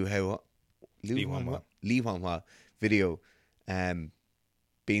the Li Huanhua video,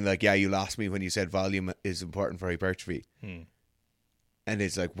 being like, yeah, you lost me when you said volume is important for hypertrophy. And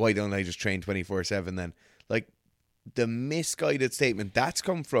it's like, why don't I just train 24/7 then? Like, the misguided statement that's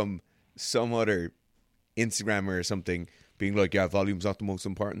come from some other Instagrammer or something being like, yeah, volume's not the most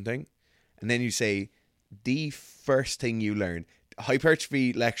important thing. And then you say, the first thing you learn,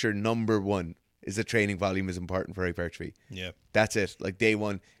 hypertrophy lecture number 1 is that training volume is important for hypertrophy. Yeah. That's it. Like, day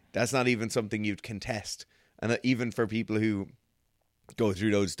 1, that's not even something you'd contest. And even for people who go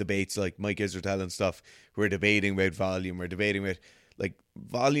through those debates like Mike Israel and stuff, who are debating about volume or debating about, like,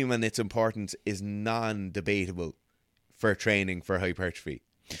 volume and its importance is non-debatable for training for hypertrophy.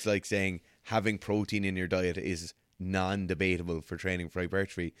 It's like saying having protein in your diet is non-debatable for training for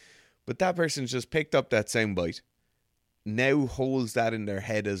hypertrophy. But that person's just picked up that soundbite, now holds that in their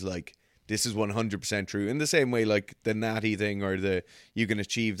head as like, this is 100% true. In the same way, like the natty thing or the you can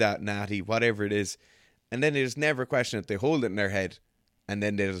achieve that natty, whatever it is. And then they just never question it. They hold it in their head and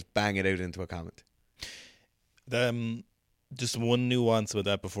then they just bang it out into a comment. Just one nuance about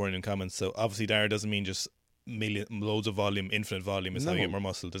that before any comments. So obviously Dara doesn't mean just loads of volume, infinite volume is how you get more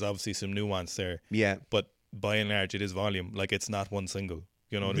muscle. There's obviously some nuance there. Yeah. But by and large, it is volume. Like, it's not one single.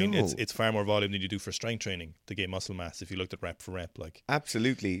 You know what I mean? It's far more volume than you do for strength training to gain muscle mass if you looked at rep for rep. Like,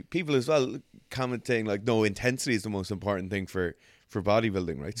 absolutely. People as well commenting like, no, intensity is the most important thing for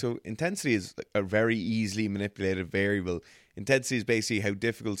bodybuilding, right? So intensity is a very easily manipulated variable. Intensity is basically how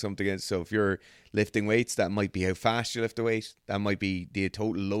difficult something is. So if you're lifting weights, that might be how fast you lift the weight. That might be the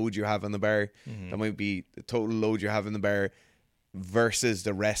total load you have on the bar. That might be the total load you have in the bar versus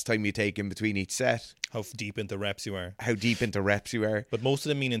the rest time you take in between each set. How deep into reps you are. But most of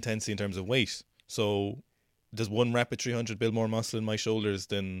them mean intensity in terms of weight. So does one rep at 300 build more muscle in my shoulders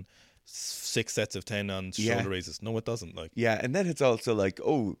than 6 sets of 10 on shoulder raises? No, it doesn't. Like, yeah, and then it's also like,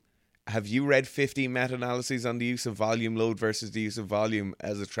 oh, have you read 50 meta-analyses on the use of volume load versus the use of volume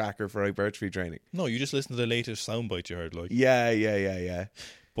as a tracker for hypertrophy training? No, you just listen to the latest soundbite you heard. Like, yeah.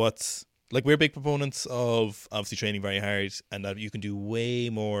 But like, we're big proponents of obviously training very hard, and that you can do way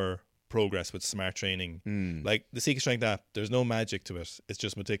more progress with smart training. Like the Sika Strength app, there's no magic to it. It's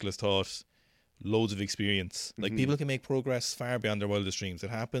just meticulous thought, loads of experience. Like, people can make progress far beyond their wildest dreams. It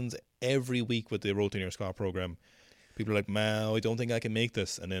happens every week with the Rotating Your Squat program. People are like, man, I don't think I can make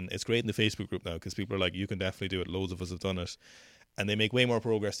this. And then it's great in the Facebook group now because people are like, you can definitely do it. Loads of us have done it. And they make way more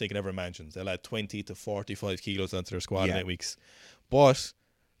progress than they can ever imagine. They'll add 20 to 45 kilos onto their squat in 8 weeks. But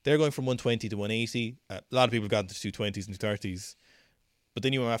they're going from 120 to 180. A lot of people have gotten to 220s and 230s. But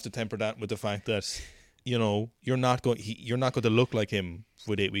then you have to temper that with the fact that, you know, you're not going to look like him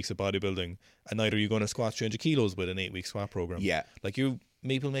with 8 weeks of bodybuilding, and neither are you going to squat 300 kilos with an 8-week squat program. Yeah. Like,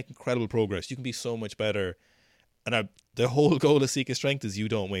 people make incredible progress. You can be so much better. And the whole goal of Sika Strength is you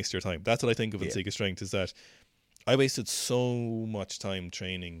don't waste your time. That's what I think of in Sika Strength, is that I wasted so much time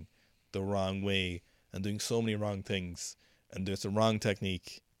training the wrong way and doing so many wrong things, and there's the wrong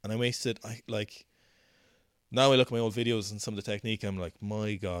technique. And I wasted, now I look at my old videos and some of the technique, I'm like,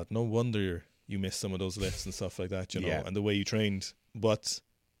 my God, no wonder you miss some of those lifts and stuff like that, you know, Yeah. and the way you trained. But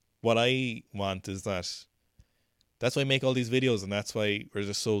what I want is that's why I make all these videos, and that's why we're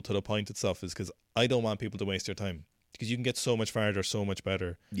just so to the point and stuff, is because I don't want people to waste their time. Because you can get so much farther, so much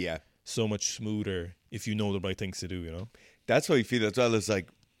better, Yeah. so much smoother if you know the right things to do, you know? That's what I feel as well, as like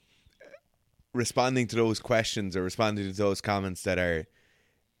responding to those questions or responding to those comments that are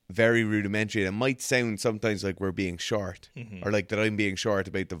very rudimentary. It might sound sometimes like we're being short, or like that I'm being short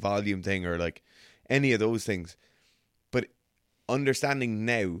about the volume thing, or like any of those things. But understanding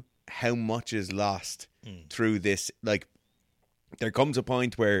now how much is lost through this, like there comes a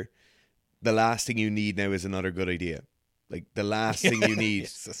point where the last thing you need now is another good idea. Like the last thing you need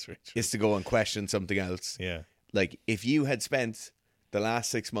Yes, that's very true. is to go and question something else. Yeah. Like if you had spent the last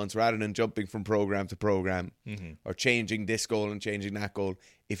 6 months, rather than jumping from program to program or changing this goal and changing that goal,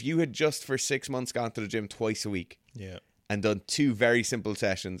 if you had just for 6 months gone to the gym twice a week Yeah. and done 2 very simple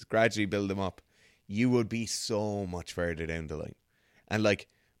sessions, gradually build them up, you would be so much further down the line. And like,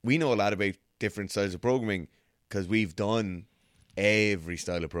 we know a lot about different styles of programming because we've done every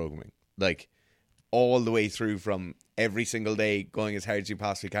style of programming, like all the way through from every single day going as hard as you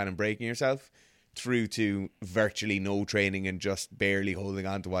possibly can and breaking yourself, through to virtually no training and just barely holding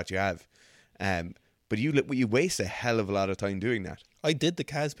on to what you have. But you waste a hell of a lot of time doing that. I did the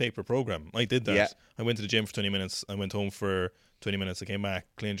CAS paper program. I did that. Yeah. I went to the gym for 20 minutes. I went home for 20 minutes. I came back,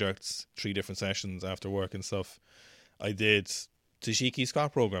 clean jerked 3 different sessions after work and stuff. I did the Sika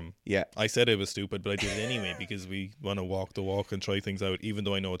squat program. Yeah. I said it was stupid, but I did it anyway because we want to walk the walk and try things out, even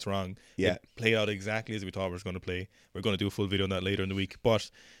though I know it's wrong. Yeah. It played out exactly as we thought it was going to play. We're going to do a full video on that later in the week,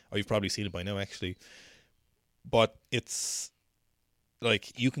 but you've probably seen it by now, actually. But it's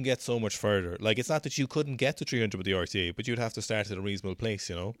like you can get so much further. Like, it's not that you couldn't get to 300 with the RTA, but you'd have to start at a reasonable place,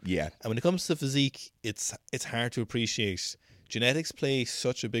 you know? Yeah. And when it comes to physique, it's hard to appreciate. Genetics play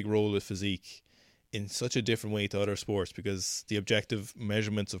such a big role with physique in such a different way to other sports because the objective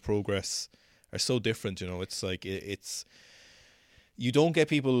measurements of progress are so different, you know? It's like, it's... You don't get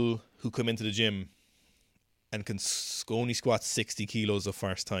people who come into the gym and can only squat 60 kilos the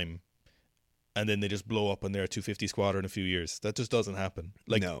first time, and then they just blow up on their 250 squatter in a few years. That just doesn't happen.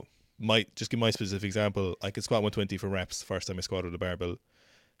 Like, No. Just give my specific example. I could squat 120 for reps the first time I squatted a barbell.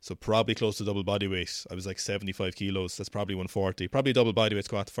 So probably close to double body weight. I was like 75 kilos. That's probably 140. Probably double body weight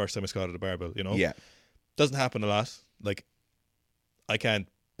squat the first time I squatted a barbell, you know? Yeah. Doesn't happen a lot. Like, I can't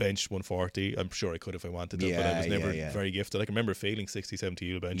bench 140. I'm sure I could if I wanted to, but I was never very gifted. I can remember failing 60, 70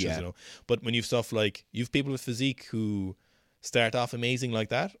 kilo benches, you know? But when you've stuff like, you've people with physique who start off amazing like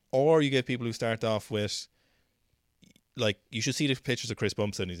that, or you get people who start off with, like, you should see the pictures of Chris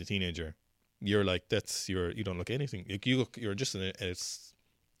Bumstead when he's a teenager. You're like, you don't look anything. You're just a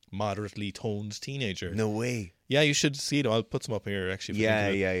moderately toned teenager. No way. Yeah, you should see it. I'll put some up here actually.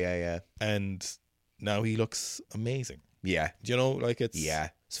 Yeah. And now he looks amazing. Yeah. Do you know, like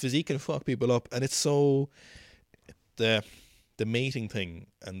it's physique can fuck people up, and it's so the mating thing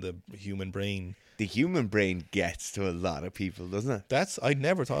and the human brain. The human brain gets to a lot of people, doesn't it? I'd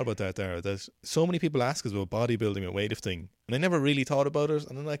never thought about that, Dara. There's so many people ask us about bodybuilding and weightlifting, and I never really thought about it.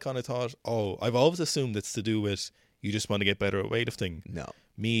 And then I kind of thought, I've always assumed it's to do with you just want to get better at weightlifting. No.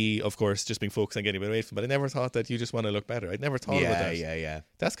 Me, of course, just being focused on getting better at weightlifting, but I never thought that you just want to look better. I'd never thought about that. Yeah.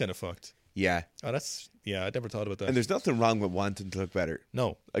 That's kind of fucked. Yeah. Oh, I never thought about that. And there's nothing wrong with wanting to look better.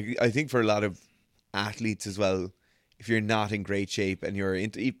 No. I think for a lot of athletes as well, if you're not in great shape and you're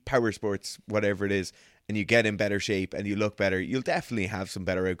into power sports, whatever it is, and you get in better shape and you look better, you'll definitely have some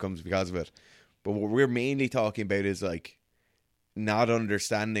better outcomes because of it. But what we're mainly talking about is like not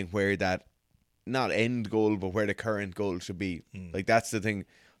understanding where that, not end goal, but where the current goal should be. Like, that's the thing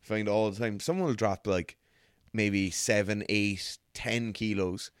I find all the time. Someone will drop like maybe 7, 8, 10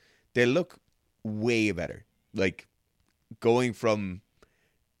 kilos. They'll look way better. Like, going from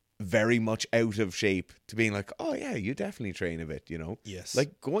very much out of shape to being like, oh yeah, you definitely train a bit, you know? Yes.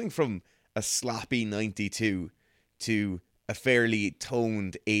 Like, going from a sloppy 92 to a fairly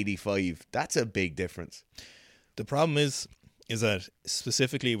toned 85, that's a big difference. The problem is that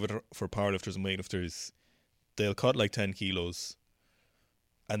specifically for powerlifters and weightlifters, they'll cut like 10 kilos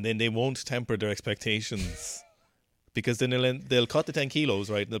and then they won't temper their expectations because then they'll cut the 10 kilos,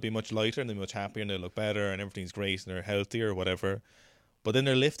 right? And they'll be much lighter and they'll be much happier and they'll look better and everything's great and they're healthier or whatever. But then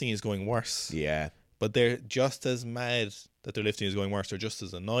their lifting is going worse. Yeah. But they're just as mad that their lifting is going worse. They're just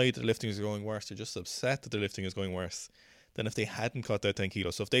as annoyed that their lifting is going worse. They're just upset that their lifting is going worse than if they hadn't cut that 10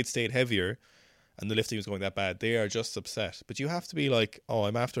 kilos. So if they'd stayed heavier and the lifting was going that bad, they are just upset. But you have to be like,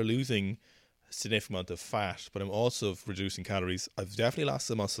 I'm after losing a significant amount of fat, but I'm also reducing calories. I've definitely lost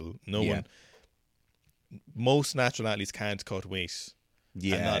the muscle. Most natural athletes can't cut weight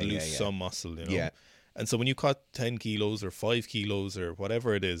Yeah, not yeah, lose yeah. some muscle, you know. Yeah. And so when you cut 10 kilos or 5 kilos or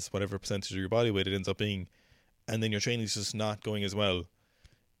whatever it is, whatever percentage of your body weight it ends up being, and then your training's just not going as well,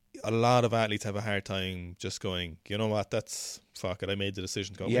 a lot of athletes have a hard time just going, you know what, that's fuck it, I made the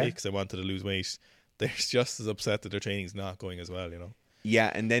decision to go away because I wanted to lose weight. They're just as upset that their training's not going as well, you know.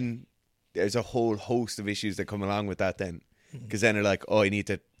 Yeah, and then there's a whole host of issues that come along with that then. Because then they're like, oh, I need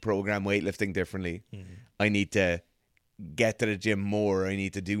to program weightlifting differently. I need to get to the gym more. I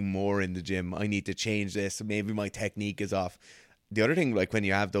need to do more in the gym. I need to change this. Maybe my technique is off. The other thing, like when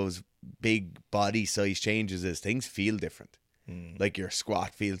you have those big body size changes, is things feel different. Like your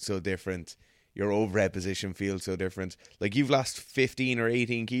squat feels so different. Your overhead position feels so different. Like you've lost 15 or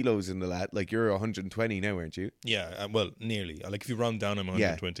 18 kilos in the like you're 120 now, aren't you? Yeah, well, nearly. Like if you round down, I'm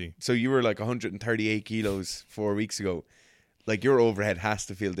 120. Yeah. So you were like 138 kilos 4 weeks ago. Like your overhead has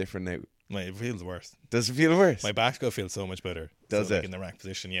to feel different now. It feels worse. Does it feel worse? My back go feels so much better. Does so, it? Like in the rack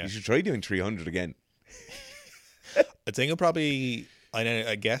position, yeah. You should try doing 300 again. I think I'll probably,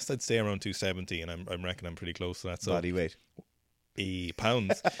 I guess I'd stay around 270, and I'm reckon I'm pretty close to that. So body weight.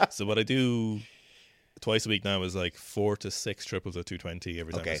 Pounds. So what I do twice a week now is like 4 to 6 triples at 220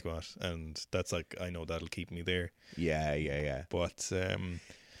 every time I squat, and that's like, I know that'll keep me there. Yeah. But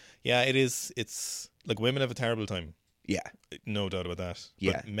yeah, it's like women have a terrible time. Yeah, no doubt about that.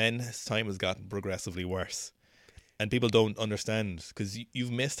 Yeah, but men's time has gotten progressively worse, and people don't understand because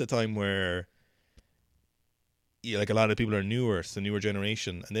you've missed a time where, like a lot of people are newer, it's the newer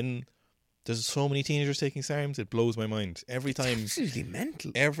generation, and then there's so many teenagers taking SARMs. It blows my mind every time. It's absolutely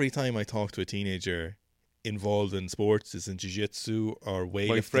mental. Every time I talk to a teenager involved in sports, is in jiu-jitsu or weightlifting.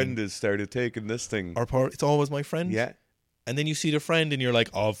 My friend has started taking this thing. It's always my friend. Yeah. And then you see the friend and you're like,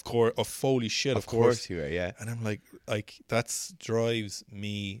 oh, of course, holy shit, of course you are, yeah. And I'm like that's drives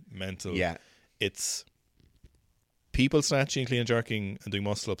me mental. Yeah. It's people snatching, clean and jerking and doing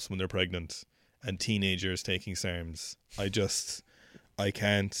muscle ups when they're pregnant, and teenagers taking SARMs. I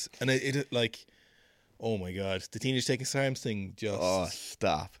can't. And it like, oh my God, the teenage taking SARMs thing just... Oh,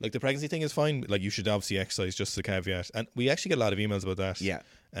 stop. Like the pregnancy thing is fine. Like you should obviously exercise, just as a caveat. And we actually get a lot of emails about that. Yeah.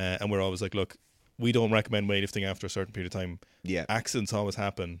 And we're always like, look, we don't recommend weightlifting after a certain period of time. Yeah. Accidents always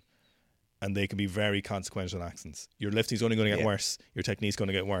happen, and they can be very consequential accidents. Your lifting's only going to get worse. Your technique's going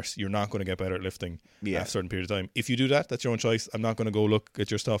to get worse. You're not going to get better at lifting after a certain period of time. If you do that, that's your own choice. I'm not going to go look at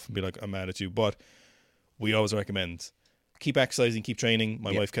your stuff and be like, I'm mad at you. But we always recommend keep exercising, keep training.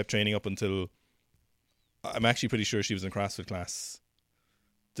 My wife kept training up until... I'm actually pretty sure she was in CrossFit class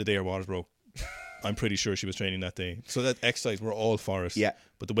the day her waters broke. I'm pretty sure she was training that day. So that exercise, we're all for it. Yeah.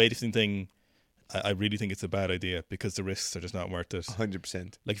 But the weightlifting thing, I really think it's a bad idea because the risks are just not worth it.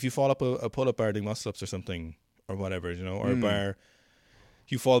 100%. Like if you fall up a pull-up bar doing muscle-ups or something, or whatever, you know, or a bar,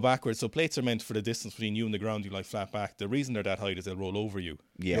 you fall backwards. So plates are meant for the distance between you and the ground. You lie flat back. The reason they're that height is they'll roll over you.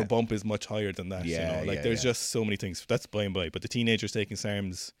 Yeah. Your bump is much higher than that. Yeah, you know, like there's just so many things. That's by and by. But the teenagers taking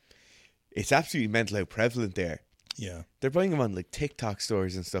SARMs, it's absolutely mental how prevalent they are. Yeah. They're buying them on like TikTok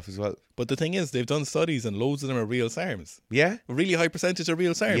stores and stuff as well. But the thing is, they've done studies and loads of them are real SARMs. Yeah. A really high percentage are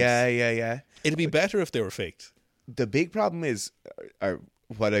real SARMs. Yeah. It'd be better if they were faked. The big problem is, or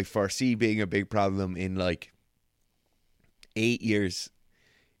what I foresee being a big problem in like 8 years,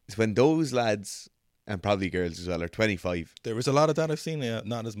 is when those lads, and probably girls as well, are 25. There was a lot of that I've seen,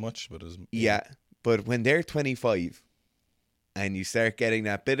 not as much, but as... Yeah, but when they're 25 and you start getting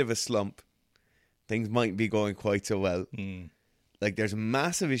that bit of a slump, things might be going quite so well. Like there's a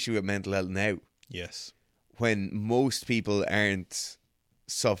massive issue with mental health now. Yes. When most people aren't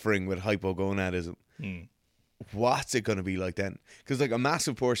suffering with hypogonadism. What's it going to be like then? Because like a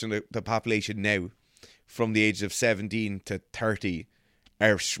massive portion of the population now, from the age of 17 to 30,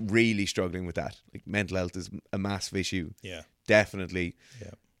 are really struggling with that. Like mental health is a massive issue. Yeah. Definitely.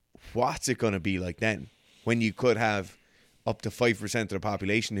 Yeah. What's it going to be like then? When you could have up to 5% of the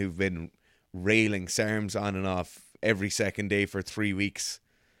population who've been railing SARMs on and off every second day for 3 weeks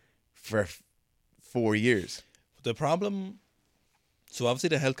for 4 years. The problem... So obviously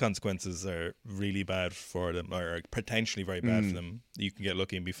the health consequences are really bad for them, or potentially very bad for them. You can get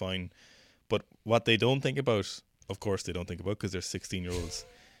lucky and be fine. But what they don't think about, of course they don't think about because they're 16-year-olds,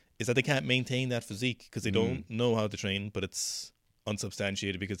 is that they can't maintain that physique because they don't know how to train, but it's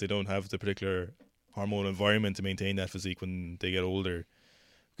unsubstantiated because they don't have the particular hormonal environment to maintain that physique when they get older.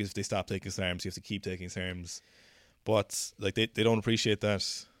 Because if they stop taking SARMs, you have to keep taking SARMs. But like they don't appreciate that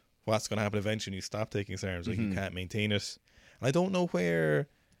what's going to happen eventually when you stop taking SARMs. Like you can't maintain it. I don't know where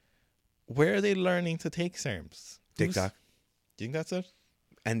are they learning to take SARMs? TikTok. Do you think that's it?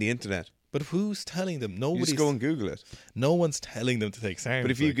 And the internet. But who's telling them? You Nobody's. just go and Google it. No one's telling them to take SARMs.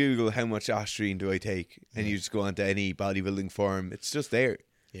 But if you Google how much Ostrine do I take, and you just go onto any bodybuilding forum, it's just there.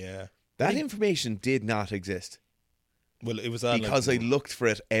 yeah, That information did not exist well, it was on because I like, looked for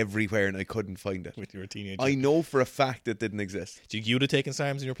it everywhere and I couldn't find it. when you were a teenager. I know for a fact it didn't exist. You would have taken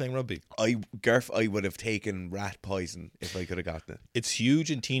SARMs when you were playing rugby. I would have taken rat poison if I could have gotten it. It's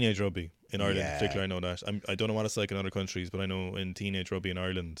huge in teenage rugby in Ireland, Yeah. in particular. I know that. I don't know what it's like in other countries, but I know in teenage rugby in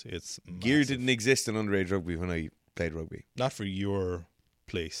Ireland, it's Gear massive. didn't exist in underage rugby when I played rugby. Not for your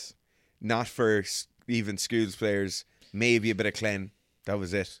place. Not for even schools players. Maybe a bit of Clen. That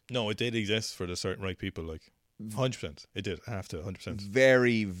was it. No, it did exist for the certain right people. Like 100%, it did. I have to 100%.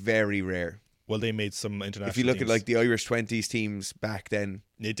 Very, very rare. Well, they made some international. If you look teams. at like the Irish 20s teams back then,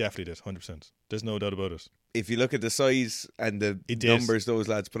 It definitely did, 100%. There's no doubt about it. if you look at the size and the It did. numbers those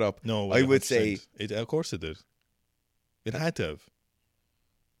lads put up, No, I would say 100%. It. Of course it did. It had to have.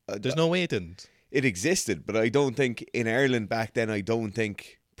 uh, There's no way it didn't. it existed, but I don't think in Ireland back then, I don't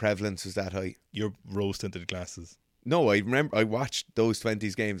think prevalence was that high. You're rose tinted glasses. No, I remember I watched those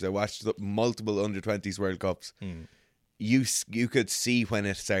 20s games. I watched multiple under 20s World Cups. You could see when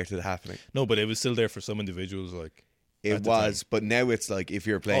it started happening. No, but it was still there for some individuals. Like It at the was, but now it's like if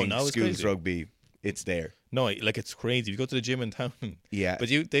you're playing now it's schools crazy. rugby, it's there. no, like it's crazy. You go to the gym in town. Yeah. But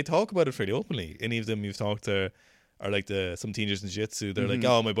they talk about it fairly openly. Any of them you've talked to are like some teenagers in jiu-jitsu. They're Mm-hmm.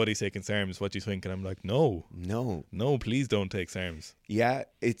 like, oh, my buddy's taking SARMs. What do you think? And I'm like, no, please don't take SARMs. Yeah,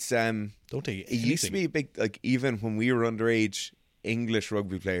 it's Don't take it used to anything. be a big, like, even when we were underage, English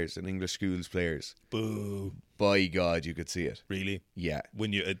rugby players and English schools players, Boo. by God, you could see it. Really? Yeah.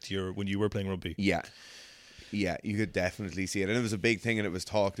 When you were playing rugby. Yeah. Yeah, you could definitely see it. And it was a big thing and it was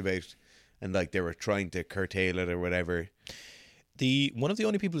talked about and like they were trying to curtail it or whatever. One of the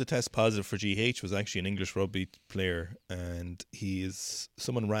only people to test positive for GH was actually an English rugby player, and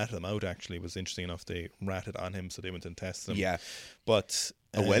someone ratted him out. Actually, it was interesting enough. They ratted on him, so they went and tested him. Yeah. But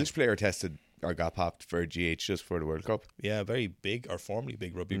A Welsh player tested or got popped for GH just for the World Cup. yeah, very big or formerly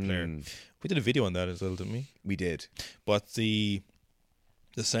big rugby Mm. player. We did a video on that as well, didn't we? We did. But the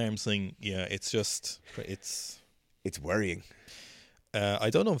SARMs thing, yeah, it's It's worrying. I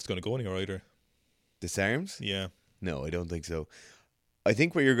don't know if it's going to go anywhere either. Disarms? Yeah, No, I don't think so. I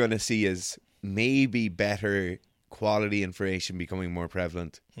think what you're going to see is maybe better quality information becoming more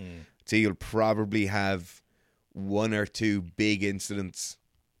prevalent. So you'll probably have one or two big incidents,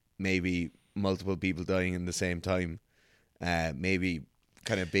 maybe multiple people dying in the same time, maybe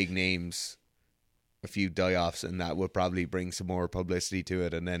kind of big names, a few die-offs, and that would probably bring some more publicity to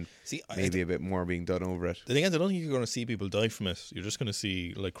it, and then maybe a bit more being done over it. the thing is, I don't think you're going to see people die from it. You're just going to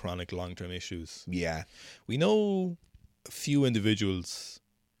see like chronic long-term issues. Yeah. We know a few individuals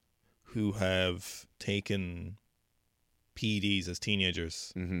who have taken PEDs as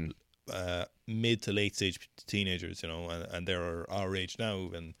teenagers, mid to late stage teenagers, and they're our age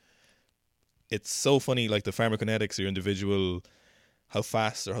now. And it's so funny, like the pharmacokinetics of your individual, how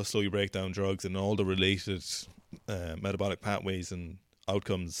fast or how slow you break down drugs and all the related metabolic pathways and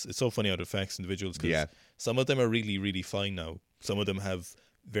outcomes. It's so funny how it affects individuals because some of them are really, really fine now. Some of them have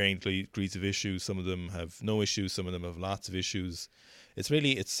varying degrees of issues. Some of them have no issues. Some of them have lots of issues.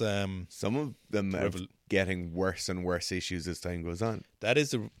 Some of them are getting worse and worse issues as time goes on. That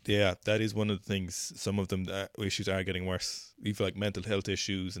is one of the things. Some of them issues are getting worse. You've like mental health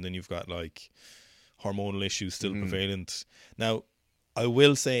issues, and then you've got like hormonal issues still prevalent. Now, I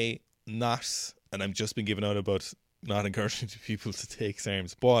will say not, and I've just been given out about not encouraging people to take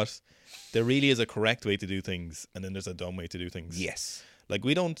SARMs, but there really is a correct way to do things, and then there's a dumb way to do things. Yes. Like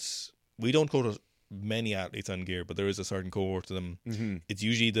we don't go to many athletes on gear, but there is a certain cohort to them. It's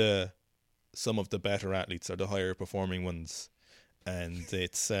usually some of the better athletes are the higher performing ones, and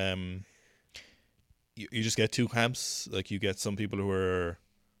it's you just get two camps. Like you get some people who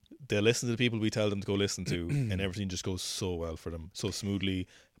they'll listen to the people we tell them to go listen to, and everything just goes so well for them, so smoothly.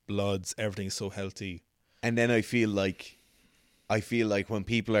 Bloods, everything's so healthy. And then I feel like when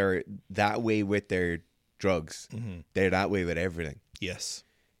people are that way with their drugs, they're that way with everything. Yes,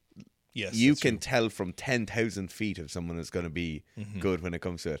 you can tell from 10,000 feet if someone is going to be good when it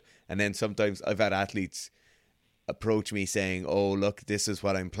comes to it. And then sometimes I've had athletes approach me saying, oh, look, this is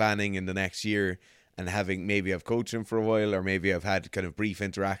what I'm planning in the next year. And maybe I've coached them for a while, or maybe I've had kind of brief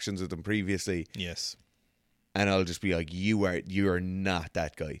interactions with them previously. Yes. And I'll just be like, you are not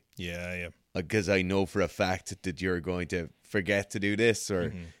that guy. Yeah. Because I know for a fact that you're going to forget to do this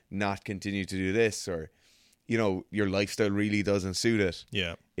or not continue to do this, or your lifestyle really doesn't suit it.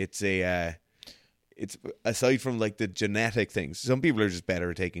 Yeah. It's aside from like the genetic things, some people are just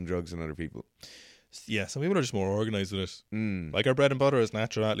better at taking drugs than other people. Yeah, some people are just more organised with it. Mm. Like our bread and butter is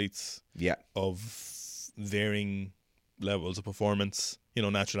natural athletes Yeah. of varying levels of performance. You know,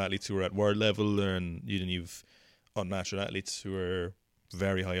 natural athletes who are at world level, and then you've unnatural athletes who are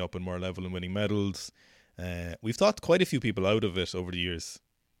very high up in world level and winning medals. We've taught quite a few people out of it over the years.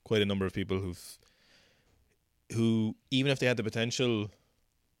 Quite a number of people who even if they had the potential,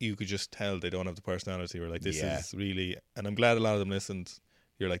 you could just tell they don't have the personality. Or like, this is really, and I'm glad a lot of them listened.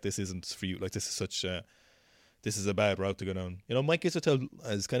 You're like, this isn't for you. Like, this is a bad route to go down. You know, Mike Isatel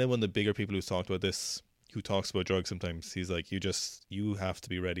is kind of one of the bigger people who's talked about this, who talks about drugs sometimes. He's like, you have to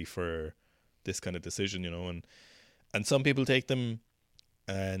be ready for this kind of decision, you know, and some people take them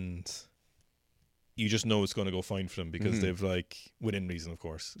and you just know it's going to go fine for them because they've, like, within reason, of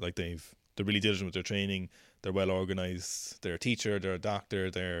course, like they're really diligent with their training, they're well organised, they're a teacher, they're a doctor,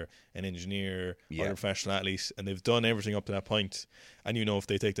 they're an engineer, or a professional athlete, and they've done everything up to that point. And you know, if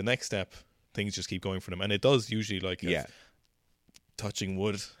they take the next step, things just keep going for them. And it does usually, like, touching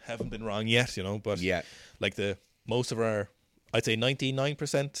wood, haven't been wrong yet, you know, but like most of our, I'd say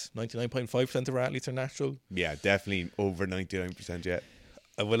 99.5% of our athletes are natural. Yeah, definitely over 99%, yeah.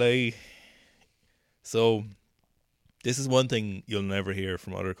 So this is one thing you'll never hear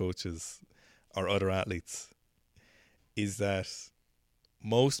from other coaches or other athletes, is that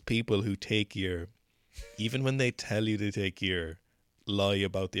most people who take gear, even when they tell you they take gear, lie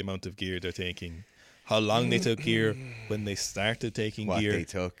about the amount of gear they're taking, how long they took gear, when they started taking gear,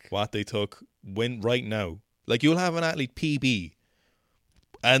 what they took, when right now. Like, you'll have an athlete PB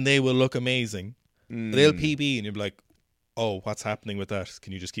and they will look amazing. They'll PB and you'll be like, oh, what's happening with that?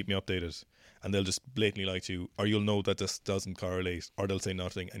 Can you just keep me updated? And they'll just blatantly lie to you, or you'll know that this doesn't correlate, or they'll say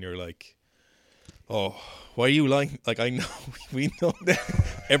nothing, and you're like, oh, why are you lying? Like, I know, we know that.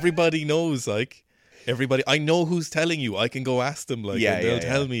 Everybody knows, like, I know who's telling you. I can go ask them, like, and they'll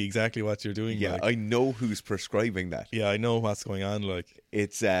tell me exactly what you're doing. Yeah, like. I know who's prescribing that. Yeah, I know what's going on, like.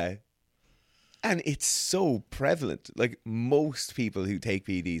 It's, and it's so prevalent. Like, most people who take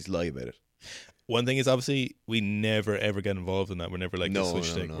PEDs lie about it. One thing is, obviously, we never ever get involved in that. We're never like the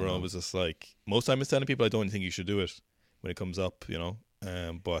switch thing. We're always just like, most time it's telling people I don't think you should do it when it comes up, you know.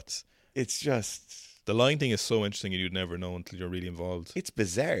 But it's just, the lying thing is so interesting, and you'd never know until you're really involved. It's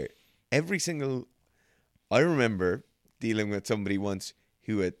bizarre. I remember dealing with somebody once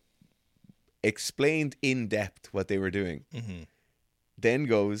who had explained in depth what they were doing, then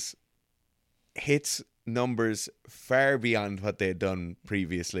hits numbers far beyond what they had done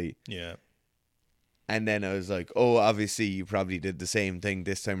previously. Yeah. And then I was like, oh, obviously you probably did the same thing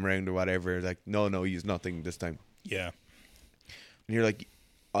this time around or whatever. Like, no, use nothing this time. Yeah. And you're like,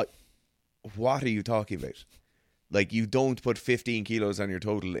 what are you talking about? Like, you don't put 15 kilos on your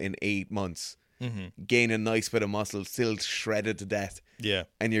total in 8 months, gain a nice bit of muscle, still shredded to death. Yeah.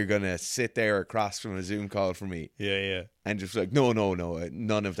 And you're going to sit there across from a Zoom call from me. Yeah. And just like, no,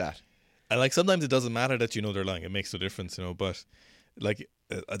 none of that. And like, sometimes it doesn't matter that you know they're lying. It makes no difference, you know. But like,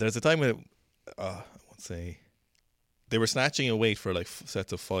 there's a time when I won't say, they were snatching a weight for like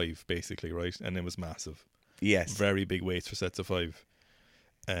sets of 5, basically, right? And it was massive. Yes. Very big weights for sets of 5.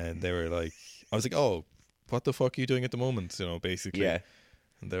 And they were like, I was like, oh, what the fuck are you doing at the moment? You know, basically. Yeah.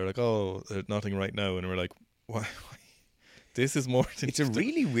 And they were like, oh, there's nothing right now. And we're like, why? This is more than it's a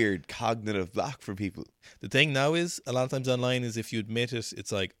really weird cognitive block for people. The thing now is, a lot of times online, is if you admit it,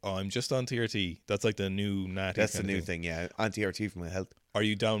 it's like, oh, I'm just on TRT. That's like the new Natties. That's the new thing, yeah. On TRT for my health. Or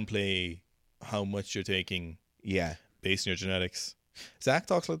you downplay how much you're taking, based on your genetics. Zach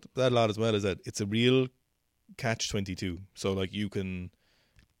talks about that a lot as well, is that it's a real catch-22. So like, you can,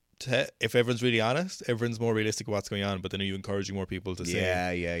 if everyone's really honest, everyone's more realistic of what's going on, but then are you encouraging more people to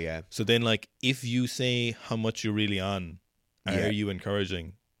say? Yeah. So then, like, if you say how much you're really on, are you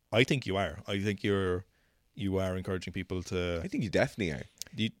encouraging? I think you are. I think you are encouraging people to. I think you definitely are.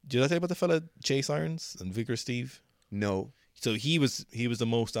 Did I tell you about the fella Chase Irons and Vicar Steve? No. So he was the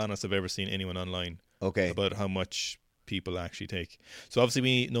most honest I've ever seen anyone online. Okay. About how much people actually take. So obviously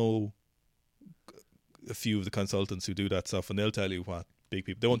we know a few of the consultants who do that stuff, and they'll tell you what big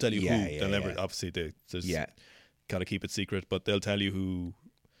people. They won't tell you who. They'll never. Obviously they gotta keep it secret, but they'll tell you who.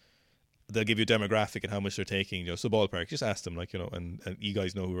 They'll give you a demographic and how much they're taking. You know, so ballpark. Just ask them, like, you know, and you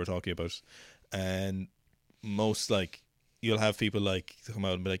guys know who we're talking about. And most, like, you'll have people like come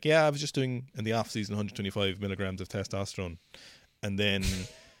out and be like, yeah, I was just doing in the off season 125 milligrams of testosterone, and then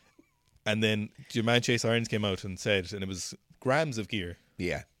your man Chase Irons came out and said, and it was grams of gear,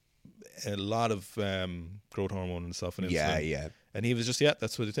 a lot of growth hormone and stuff, and and he was just,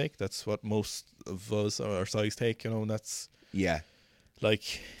 that's what they take. That's what most of us our size take, you know, and that's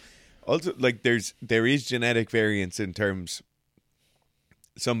like. Also, like, there is genetic variance in terms.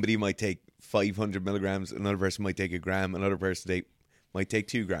 Somebody might take 500 milligrams, another person might take a gram, another person might take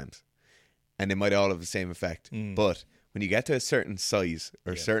 2 grams. And they might all have the same effect. But when you get to a certain size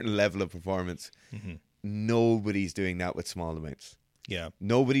or a certain level of performance, nobody's doing that with small amounts. Yeah.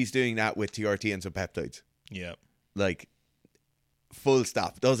 Nobody's doing that with TRT and some peptides. Yeah. Like, full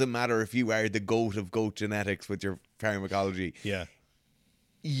stop. Doesn't matter if you are the goat of goat genetics with your pharmacology. Yeah.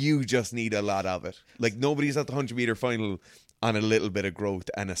 You just need a lot of it. Like, nobody's at the 100-meter final on a little bit of growth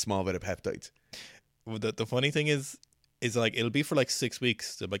and a small bit of peptides. Well, the funny thing is like, it'll be for like 6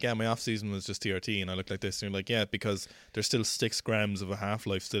 weeks. They're like, yeah, my off season was just TRT and I look like this. And you're like, yeah, because there's still 6 grams of a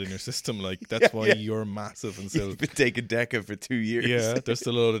half-life still in your system. Like, that's why you're massive and still. You've been taking Deca for 2 years. Yeah, there's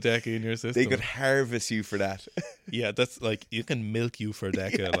still a lot of Deca in your system. They could harvest you for that. Yeah, that's like, you can milk you for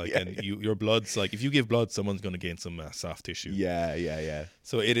Deca. Your blood's like, if you give blood, someone's going to gain some soft tissue. Yeah.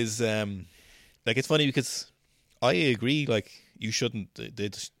 So it is, like, it's funny because I agree, like, you shouldn't, to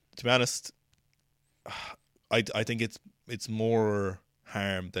be honest, I think it's more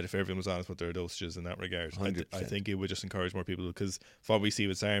harm that if everyone was honest with their dosages in that regard. I think it would just encourage more people, because what we see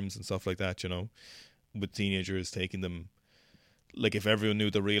with SARMs and stuff like that, you know, with teenagers taking them, like, if everyone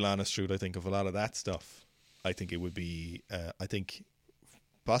knew the real honest truth, I think, of a lot of that stuff, I think it would be, I think,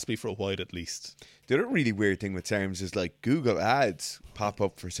 possibly for a while at least. The other really weird thing with SARMs is, like, Google ads pop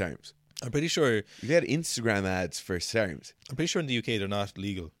up for SARMs. I'm pretty sure You get Instagram ads for SARMs. I'm pretty sure in the UK they're not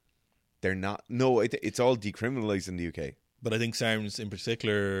legal. They're not. No, it's all decriminalised in the UK. But I think SARMs in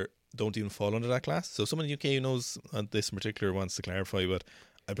particular don't even fall under that class. So someone in the UK who knows this in particular wants to clarify, but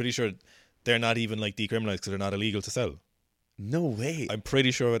I'm pretty sure they're not even like decriminalised because they're not illegal to sell. No way. I'm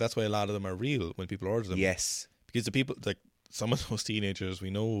pretty sure that's why a lot of them are real when people order them. Yes. Because the people, like, some of those teenagers we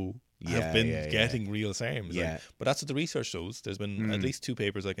know have been getting real SARMs. Yeah. Like, but that's what the research shows. There's been at least 2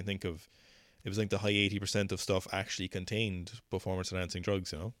 papers I can think of. It was like the high 80% of stuff actually contained performance enhancing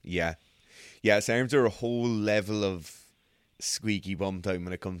drugs, you know? Yeah. Yeah, SARMs are a whole level of squeaky bum time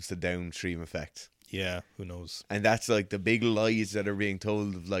when it comes to downstream effects. Yeah, who knows? And that's like the big lies that are being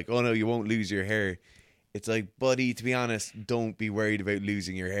told of, like, oh no, you won't lose your hair. It's like, buddy, to be honest, don't be worried about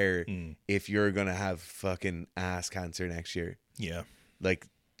losing your hair if you're going to have fucking ass cancer next year. Yeah. Like,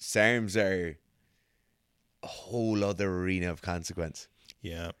 SARMs are a whole other arena of consequence.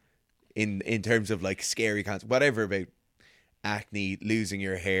 Yeah. In terms of, like, scary consequence, whatever, about acne, losing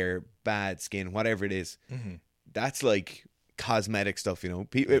your hair, bad skin, whatever it is. That's like cosmetic stuff, you know.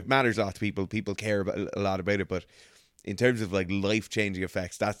 It matters a lot to people. People care a lot about it, but in terms of, like, life-changing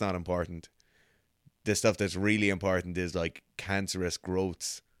effects, that's not important. The stuff that's really important is, like, cancerous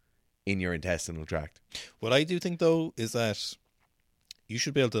growths in your intestinal tract. What I do think, though, is that you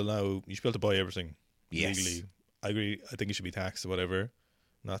should be able to buy everything legally. I agree. I think it should be taxed or whatever.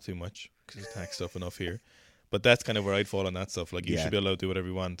 Not too much, because it's tax stuff enough here. But that's kind of where I'd fall on that stuff. Like, you should be allowed to do whatever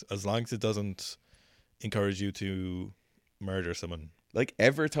you want, as long as it doesn't encourage you to murder someone. Like,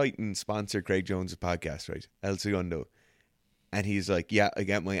 Titan sponsored Craig Jones' podcast, right? El Segundo. And he's like, yeah, I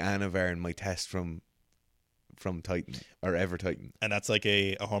get my Anavar and my test from Titan, or Titan. And that's like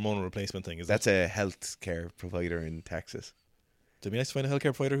a hormonal replacement thing, is That's a health care provider in Texas. It'd be nice to find a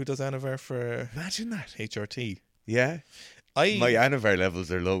healthcare provider who does Anavar for Imagine that. HRT. Yeah. My Anavar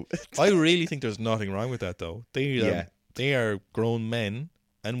levels are low. I really think there's nothing wrong with that, though. They are grown men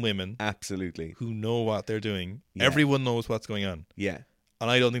and women. Absolutely. Who know what they're doing. Yeah. Everyone knows what's going on. Yeah. And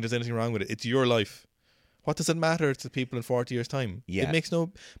I don't think there's anything wrong with it. It's your life. What does it matter to people in 40 years' time? Yeah. It makes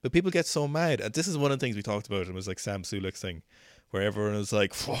no... But people get so mad. And this is one of the things we talked about. It was like Sam Sulek's thing, where everyone was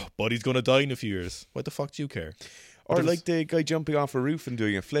like, buddy's going to die in a few years. What the fuck do you care? Or like the guy jumping off a roof and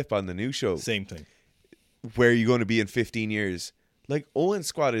doing a flip on the new show. Same thing. Where are you going to be in 15 years? Like, Owen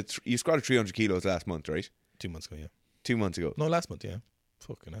squatted 300 kilos last month, right? 2 months ago, yeah. 2 months ago. No, last month, yeah.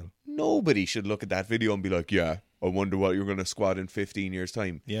 Fucking hell. Nobody should look at that video and be like, yeah, I wonder what you're going to squat in 15 years'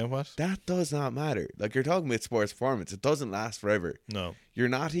 time. Yeah, what? That does not matter. Like, you're talking about sports performance. It doesn't last forever. No. You're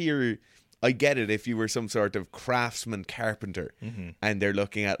not here... I get it if you were some sort of craftsman carpenter and they're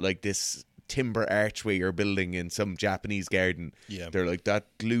looking at, like, this timber archway you're building in some Japanese garden. Yeah. They're like,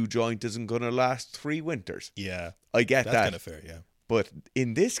 that glue joint isn't going to last 3 winters. Yeah. I get That's that. kind of fair, yeah. But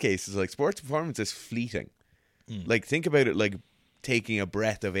in this case, it's like sports performance is fleeting. Like, think about it like taking a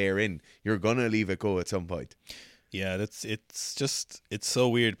breath of air in. You're going to leave it go at some point. Yeah, it's so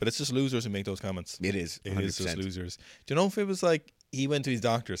weird, but it's just losers who make those comments. It is. 100%. It is just losers. Do you know if it was like he went to his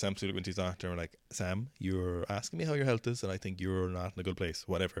doctor, Sam Sulek went to his doctor and like, Sam, you're asking me how your health is and I think you're not in a good place,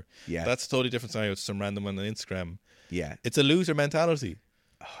 whatever. Yeah. That's a totally different scenario to some random one on Instagram. Yeah. It's a loser mentality.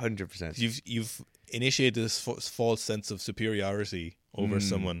 100%. You've initiated this false sense of superiority over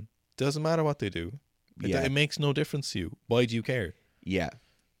someone. Doesn't matter what they do. It makes no difference to you. Why do you care? Yeah.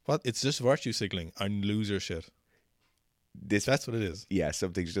 What? It's just virtue signaling and loser shit. That's what it is. Yeah,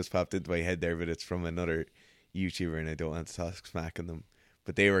 something's just popped into my head there, but it's from another YouTuber, and I don't want to talk smack on them.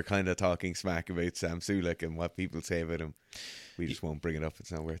 But they were kind of talking smack about Sam Sulek and what people say about him. We just won't bring it up.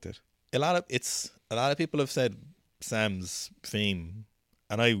 It's not worth it. A lot of people have said Sam's fame,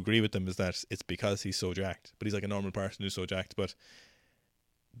 and I agree with them, is that it's because he's so jacked. But he's like a normal person who's so jacked. But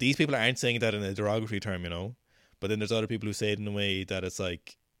these people aren't saying that in a derogatory term, you know. But then there's other people who say it in a way that it's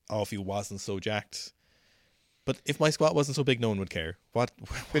like, oh, if he wasn't so jacked. But if my squat wasn't so big, no one would care. What?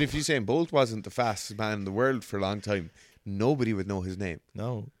 But if Usain Bolt wasn't the fastest man in the world for a long time, nobody would know his name.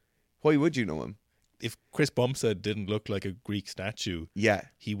 No. Why would you know him? If Chris Bumstead didn't look like a Greek statue, Yeah.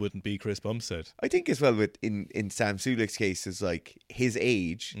 he wouldn't be Chris Bumstead. I think as well with in Sam Sulek's case is like his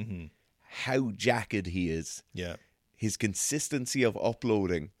age, how jacked he is, Yeah. his consistency of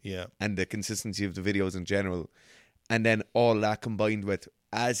uploading, Yeah. and the consistency of the videos in general, and then all that combined with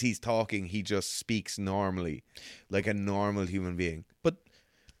as he's talking, he just speaks normally, like a normal human being. But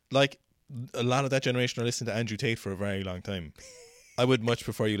like a lot of that generation are listening to Andrew Tate for a very long time. I would much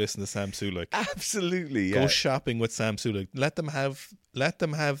prefer you listen to Sam Sulek. Absolutely, yeah. Go shopping with Sam Sulek. Let them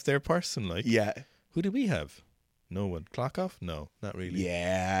have their person. Like, Yeah. who do we have? No one. Clock off? No, not really.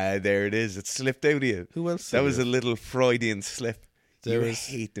 Yeah, there it is. It slipped out of you. Who else? That was a little Freudian slip. There You was-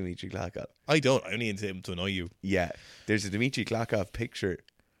 hate Dmitry Klokov. I don't. I only intend him to annoy you. Yeah. There's a Dmitry Klokov picture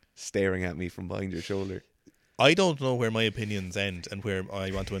staring at me from behind your shoulder. I don't know where my opinions end and where I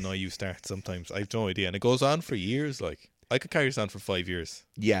want to annoy you start sometimes. I have no idea. And it goes on for years. Like, I could carry this on for 5 years.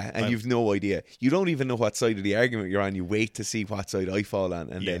 Yeah, and you've no idea. You don't even know what side of the argument you're on. You wait to see what side I fall on,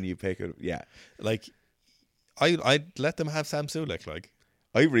 and then you pick it. Yeah. Like, I'd let them have Sam Sulek.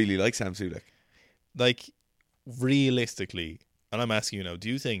 I really like Sam Sulek. Like, realistically, and I'm asking you now, do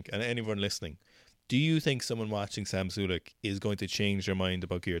you think, and anyone listening, do you think someone watching Sam Sulek is going to change their mind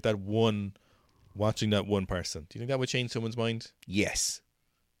about gear? Watching that one person, do you think that would change someone's mind? Yes,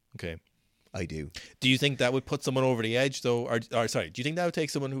 Okay. I do. Do you think that would put someone over the edge, though? Or sorry, do you think that would take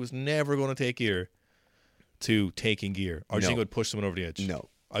someone who was never going to take gear to taking gear? Or do you think it would push someone over the edge? No.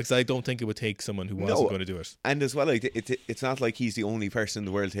 Because I don't think it would take someone who wasn't going to do it. And as well, like, it's not like he's the only person in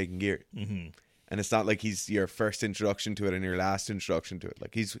the world taking gear. Mm-hmm. And it's not like he's your first introduction to it and your last introduction to it.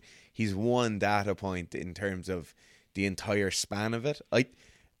 Like, he's one data point in terms of the entire span of it.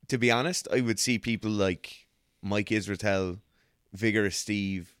 To be honest, I would see people like Mike Israetel, Vigorous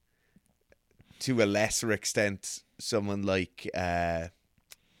Steve, to a lesser extent, someone like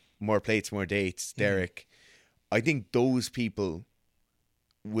More Plates, More Dates, Derek. I think those people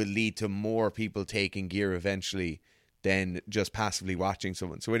will lead to more people taking gear eventually than just passively watching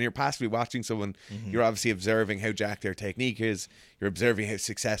someone. So when you're passively watching someone, you're obviously observing how jacked their technique is, you're observing how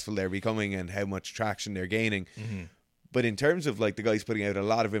successful they're becoming and how much traction they're gaining. But in terms of like the guys putting out a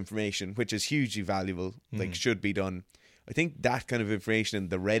lot of information, which is hugely valuable, like should be done, I think that kind of information and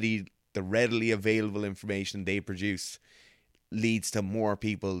the readily available information they produce leads to more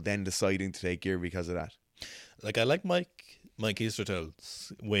people then deciding to take gear because of that. Like, I like Mike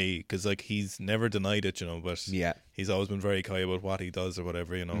Israetel's way, because like he's never denied it, you know, but Yeah. he's always been very coy about what he does or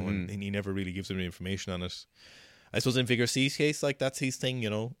whatever, you know, and he never really gives any information on it. I suppose in Vigor C's case, like, that's his thing, you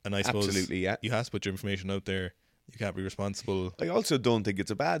know, and I suppose Absolutely, yeah. you have to put your information out there. You can't be responsible. I also don't think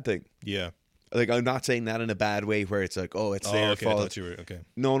it's a bad thing. Yeah. Like, I'm not saying that in a bad way where it's like, oh, it's their okay, I fault. thought you were, okay.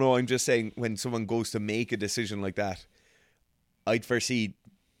 No, I'm just saying when someone goes to make a decision like that, I'd foresee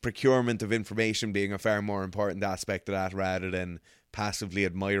procurement of information being a far more important aspect of that rather than passively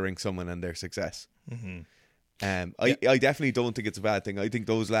admiring someone and their success. I definitely don't think it's a bad thing. I think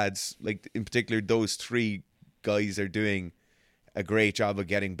those lads, like in particular those three guys, are doing a great job of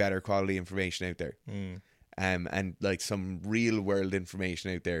getting better quality information out there. And like some real world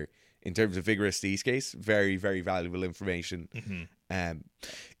information out there. In terms of Vigorous Steve's case, very, very valuable information.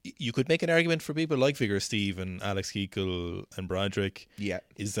 You could make an argument for people like Vigor Steve and Alex Keekle and Broderick. Yeah.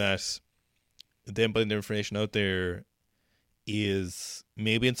 Is that them putting their information out there is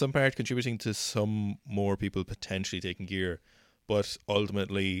maybe in some part contributing to some more people potentially taking gear, but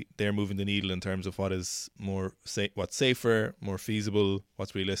ultimately they're moving the needle in terms of what is more what's safer, more feasible,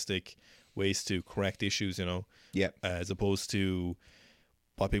 what's realistic, ways to correct issues, you know. Yeah. As opposed to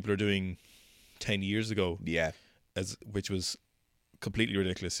what people are doing 10 years ago. Yeah. Which was completely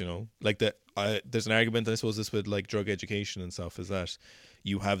ridiculous, you know. Like there's an argument, I suppose, this with like drug education and stuff, is that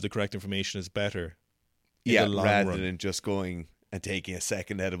you have the correct information is better. Yeah, in the long rather run. than just going and taking a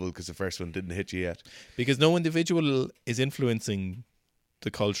second edible because the first one didn't hit you yet. Because no individual is influencing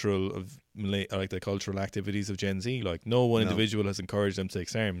the cultural activities of Gen Z. Like, no one individual has encouraged them to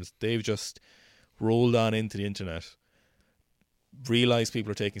take arms. They've just rolled on into the internet realise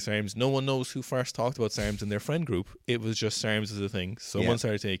people are taking SARMs. No one knows who first talked about SARMs in their friend group. It was just SARMs as a thing. Someone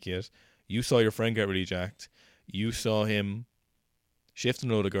started taking it. You saw your friend get really jacked. You saw him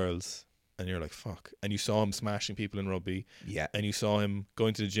shifting a load of girls, and you're like, fuck. And you saw him smashing people in rugby. Yeah. And you saw him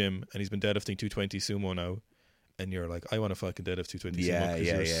going to the gym, and he's been deadlifting 220 sumo now. And you're like, I want to fucking deadlift 220 sumo because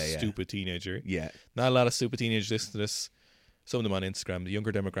you're a stupid teenager. Yeah. Not a lot of stupid teenagers listen to this. Some of them on Instagram, the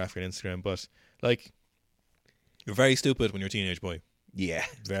younger demographic on Instagram. But, like, you're very stupid when you're a teenage boy. Yeah.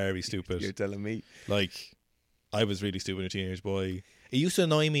 Very stupid. You're telling me. Like, I was really stupid when a teenage boy. It used to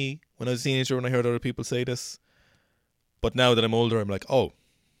annoy me when I was a teenager when I heard other people say this. But now that I'm older, I'm like, oh.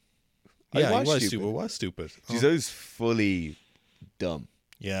 Yeah, I was stupid. I was stupid. Jeez, I was fully dumb.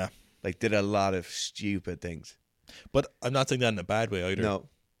 Yeah. Like, did a lot of stupid things. But I'm not saying that in a bad way either. No.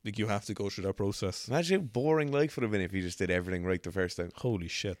 Like, you have to go through that process. Imagine how boring life would have been if you just did everything right the first time. Holy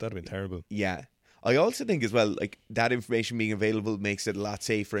shit, that'd have been terrible. Yeah. I also think as well, like, that information being available makes it a lot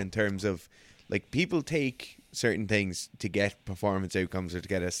safer in terms of, like, people take certain things to get performance outcomes or to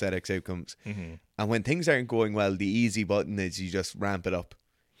get aesthetics outcomes. Mm-hmm. And when things aren't going well, the easy button is you just ramp it up.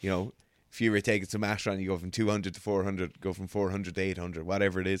 You know, if you were taking some Ashran, you go from 200 to 400, go from 400 to 800,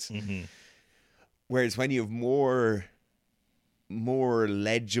 whatever it is. Mm-hmm. Whereas when you have more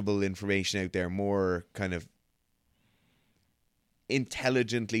legible information out there, more kind of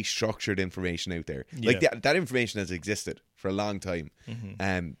intelligently structured information out there. Yeah. Like that information has existed for a long time.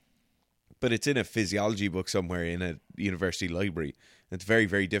 Mm-hmm. But it's in a physiology book somewhere in a university library. It's very,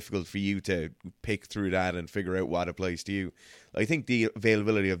 very difficult for you to pick through that and figure out what applies to you. I think the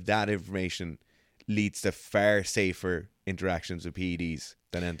availability of that information leads to far safer interactions with PEDs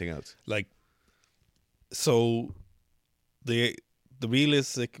than anything else. Like, so the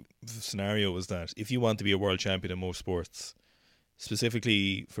realistic scenario is that if you want to be a world champion in most sports,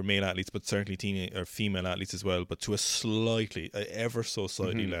 specifically for male athletes, but certainly teenage or female athletes as well, but to a ever so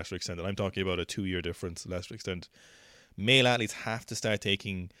slightly lesser extent, and I'm talking about a 2-year difference, lesser extent, male athletes have to start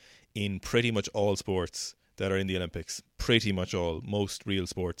taking in pretty much all sports that are in the Olympics, pretty much all, most real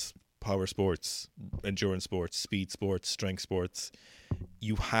sports, power sports, endurance sports, speed sports, strength sports.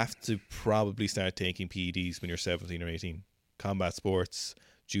 You have to probably start taking PEDs when you're 17 or 18. Combat sports,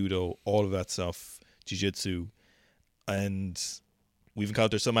 judo, all of that stuff, jiu-jitsu, and we've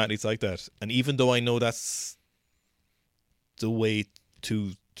encountered some athletes like that. And even though I know that's the way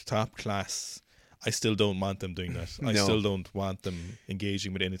to top class, I still don't want them doing that. I still don't want them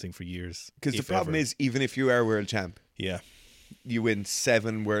engaging with anything for years. Because the problem is, even if you are world champ, yeah, you win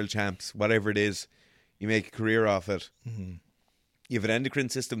 7 world champs, whatever it is, you make a career off it. Mm-hmm. You have an endocrine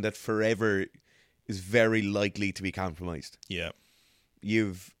system that forever is very likely to be compromised. Yeah.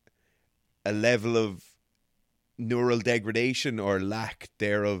 You've a level of neural degradation or lack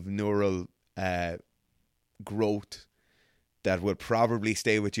thereof neural growth that would probably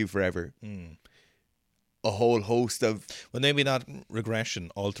stay with you forever. A whole host of... Well, maybe not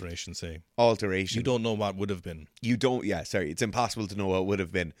regression, alteration, say. Alteration. You don't know what would have been. You don't... Yeah, sorry. It's impossible to know what would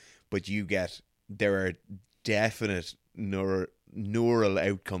have been. But there are definite neural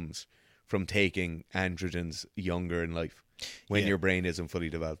outcomes from taking androgens younger in life when your brain isn't fully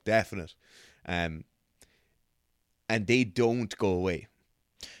developed. Definite. And they don't go away.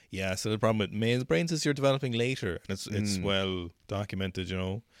 Yeah, so the problem with male brains is you're developing later. And it's well documented, you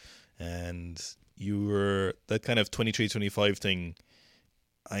know. And you were... That kind of 23, 25 thing...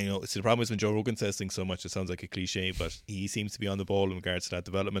 I know. So the problem is when Joe Rogan says things so much, it sounds like a cliche, but he seems to be on the ball in regards to that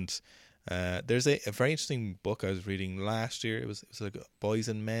development. There's a very interesting book I was reading last year. It was like Boys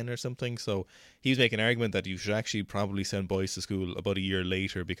and Men or something. So he was making an argument that you should actually probably send boys to school about a year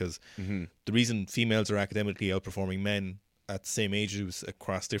later because the reason females are academically outperforming men at the same ages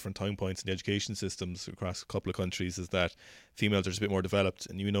across different time points in the education systems across a couple of countries is that females are just a bit more developed.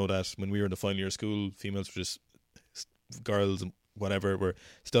 And you know that when we were in the final year of school, females were just girls and whatever were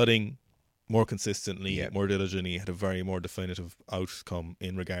studying more consistently, more diligently, had a very more definitive outcome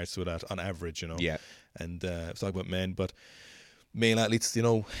in regards to that on average, you know. Yeah. And I was talking about men, but male athletes, you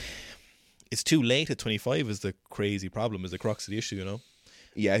know, it's too late at 25 is the crazy problem, is the crux of the issue, you know.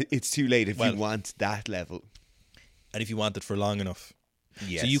 Yeah, it's too late if you want that level. And if you want it for long enough.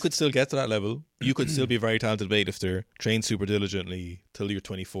 Yes. So you could still get to that level. You could still be a very talented weightlifter, train super diligently till you're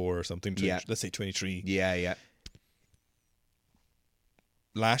 24 or something. Let's say 23. Yeah.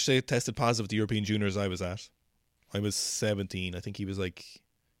 Last day tested positive at the European Juniors I was at. I was 17. I think he was like,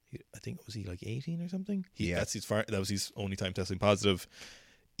 was he like 18 or something? That was his only time testing positive.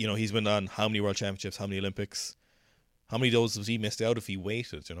 You know, he's been on how many world championships, how many Olympics, how many of those was he missed out if he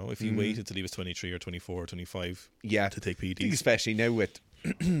waited, you know, if he waited till he was 23 or 24 or 25 to take PEDs. Especially now with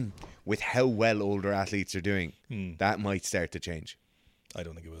with how well older athletes are doing, Hmm. that might start to change. I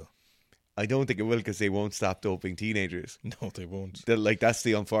don't think it will. I don't think it will because they won't stop doping teenagers. No, they won't. Like, that's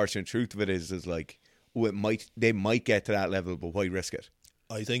the unfortunate truth of it is like, oh, they might get to that level, but why risk it?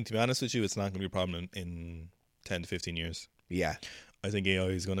 I think, to be honest with you, it's not going to be a problem in 10 to 15 years. Yeah. I think AI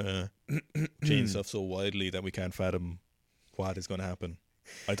is going to change stuff so widely that we can't fathom what is going to happen.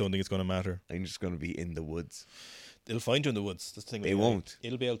 I don't think it's going to matter. I'm just going to be in the woods. They'll find you in the woods. That's the thing. They won't.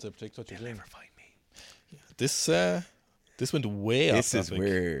 It'll be able to predict what you're They'll doing. never find me. This went way off This is topic.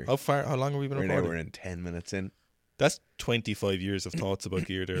 where... How long have we been recording? We're in 10 minutes in. That's 25 years of thoughts about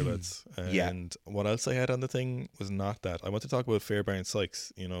gear there, lads. And Yeah. what else I had on the thing was not that. I want to talk about Fairbairn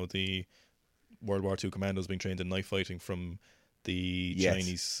Sykes, the World War II commandos being trained in knife fighting from the Yes.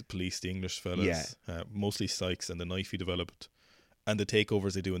 Chinese police, the English fellas, Yeah. mostly Sykes, and the knife he developed. And the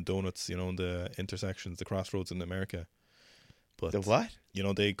takeovers they do in donuts, in the intersections, the crossroads in America. But The what?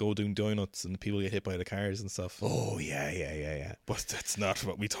 they go doing donuts and people get hit by the cars and stuff. Oh, yeah. But that's not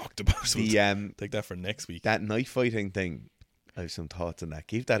what we talked about. So The take that for next week. that knife fighting thing, I have some thoughts on that.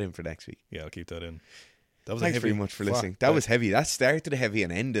 Keep that in for next week. Yeah, I'll keep that in. That was Thanks a heavy, very much for listening. That was heavy. That started heavy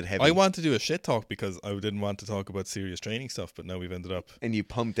and ended heavy. I want to do a shit talk because I didn't want to talk about serious training stuff, but now we've ended up. And you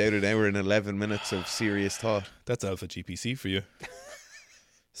pumped out an hour and 11 minutes of serious thought. That's Alpha GPC for you.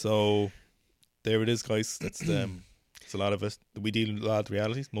 So there it is, guys. That's it's a lot of us. We deal with a lot of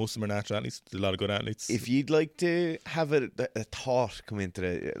realities. Most of them are natural athletes. There's a lot of good athletes. If you'd like to have a thought come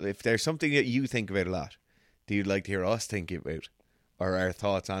into if there's something that you think about a lot, do you like to hear us think about or our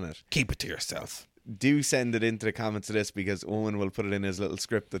thoughts on it? Keep it to yourself. Do send it into the comments of this because Owen will put it in his little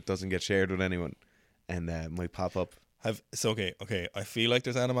script that doesn't get shared with anyone and might pop up. Okay. I feel like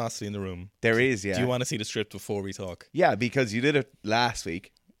there's animosity in the room. There is, yeah. Do you want to see the script before we talk? Yeah, because you did it last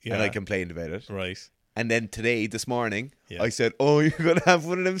week and Yeah. I complained about it. Right. And then this morning, Yeah. I said, "Oh, you're going to have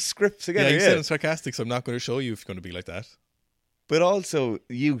one of them scripts again." Yeah, you said I'm sarcastic, so I'm not going to show you if you're going to be like that. But also,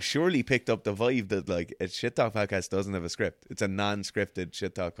 you surely picked up the vibe that like a shit talk podcast doesn't have a script. It's a non-scripted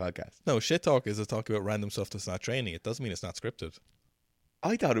shit talk podcast. No, shit talk is a talk about random stuff that's not training. It doesn't mean it's not scripted.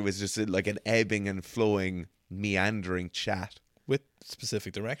 I thought it was just like an ebbing and flowing, meandering chat. With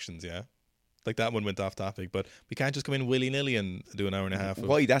specific directions, yeah. Like that one went off topic, but we can't just come in willy-nilly and do an hour and a half.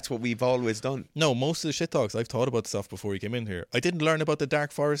 Why? That's what we've always done. No, most of the shit talks, I've thought about stuff before you came in here. I didn't learn about the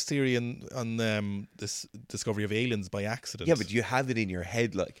dark forest theory on this discovery of aliens by accident. Yeah, but you have it in your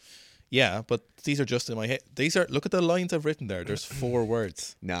head, like. Yeah, but these are just in my head. Look at the lines I've written there. There's 4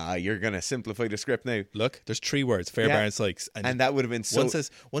 words. Nah, you're gonna simplify the script now. Look, there's 3 words. Fairbairn Sykes. And that would have been so.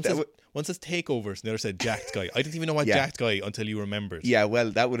 One says takeovers, and the other said jacked guy. I didn't even know what Yeah. jacked guy until you remembered. Yeah, well,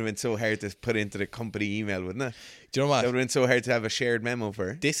 that would have been so hard to put into the company email, wouldn't it? Do you know what? That would have been so hard to have a shared memo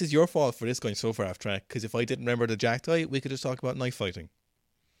for. This is your fault for this going so far off track, because if I didn't remember the jacked guy, we could just talk about knife fighting.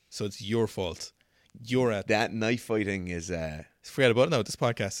 So it's your fault. You're at That knife fighting is. forget about it now. This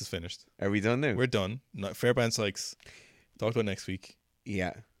podcast is finished. Are we done now? We're done. Fairbairn Sykes. Talk about next week.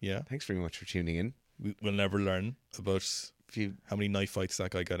 Yeah. Yeah. Thanks very much for tuning in. We'll never learn about how many knife fights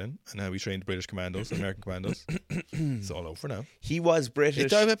that guy got in and how he trained British commandos, American commandos. It's all over now. He was British.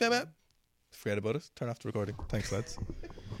 Forget about it. Turn off the recording. Thanks, lads.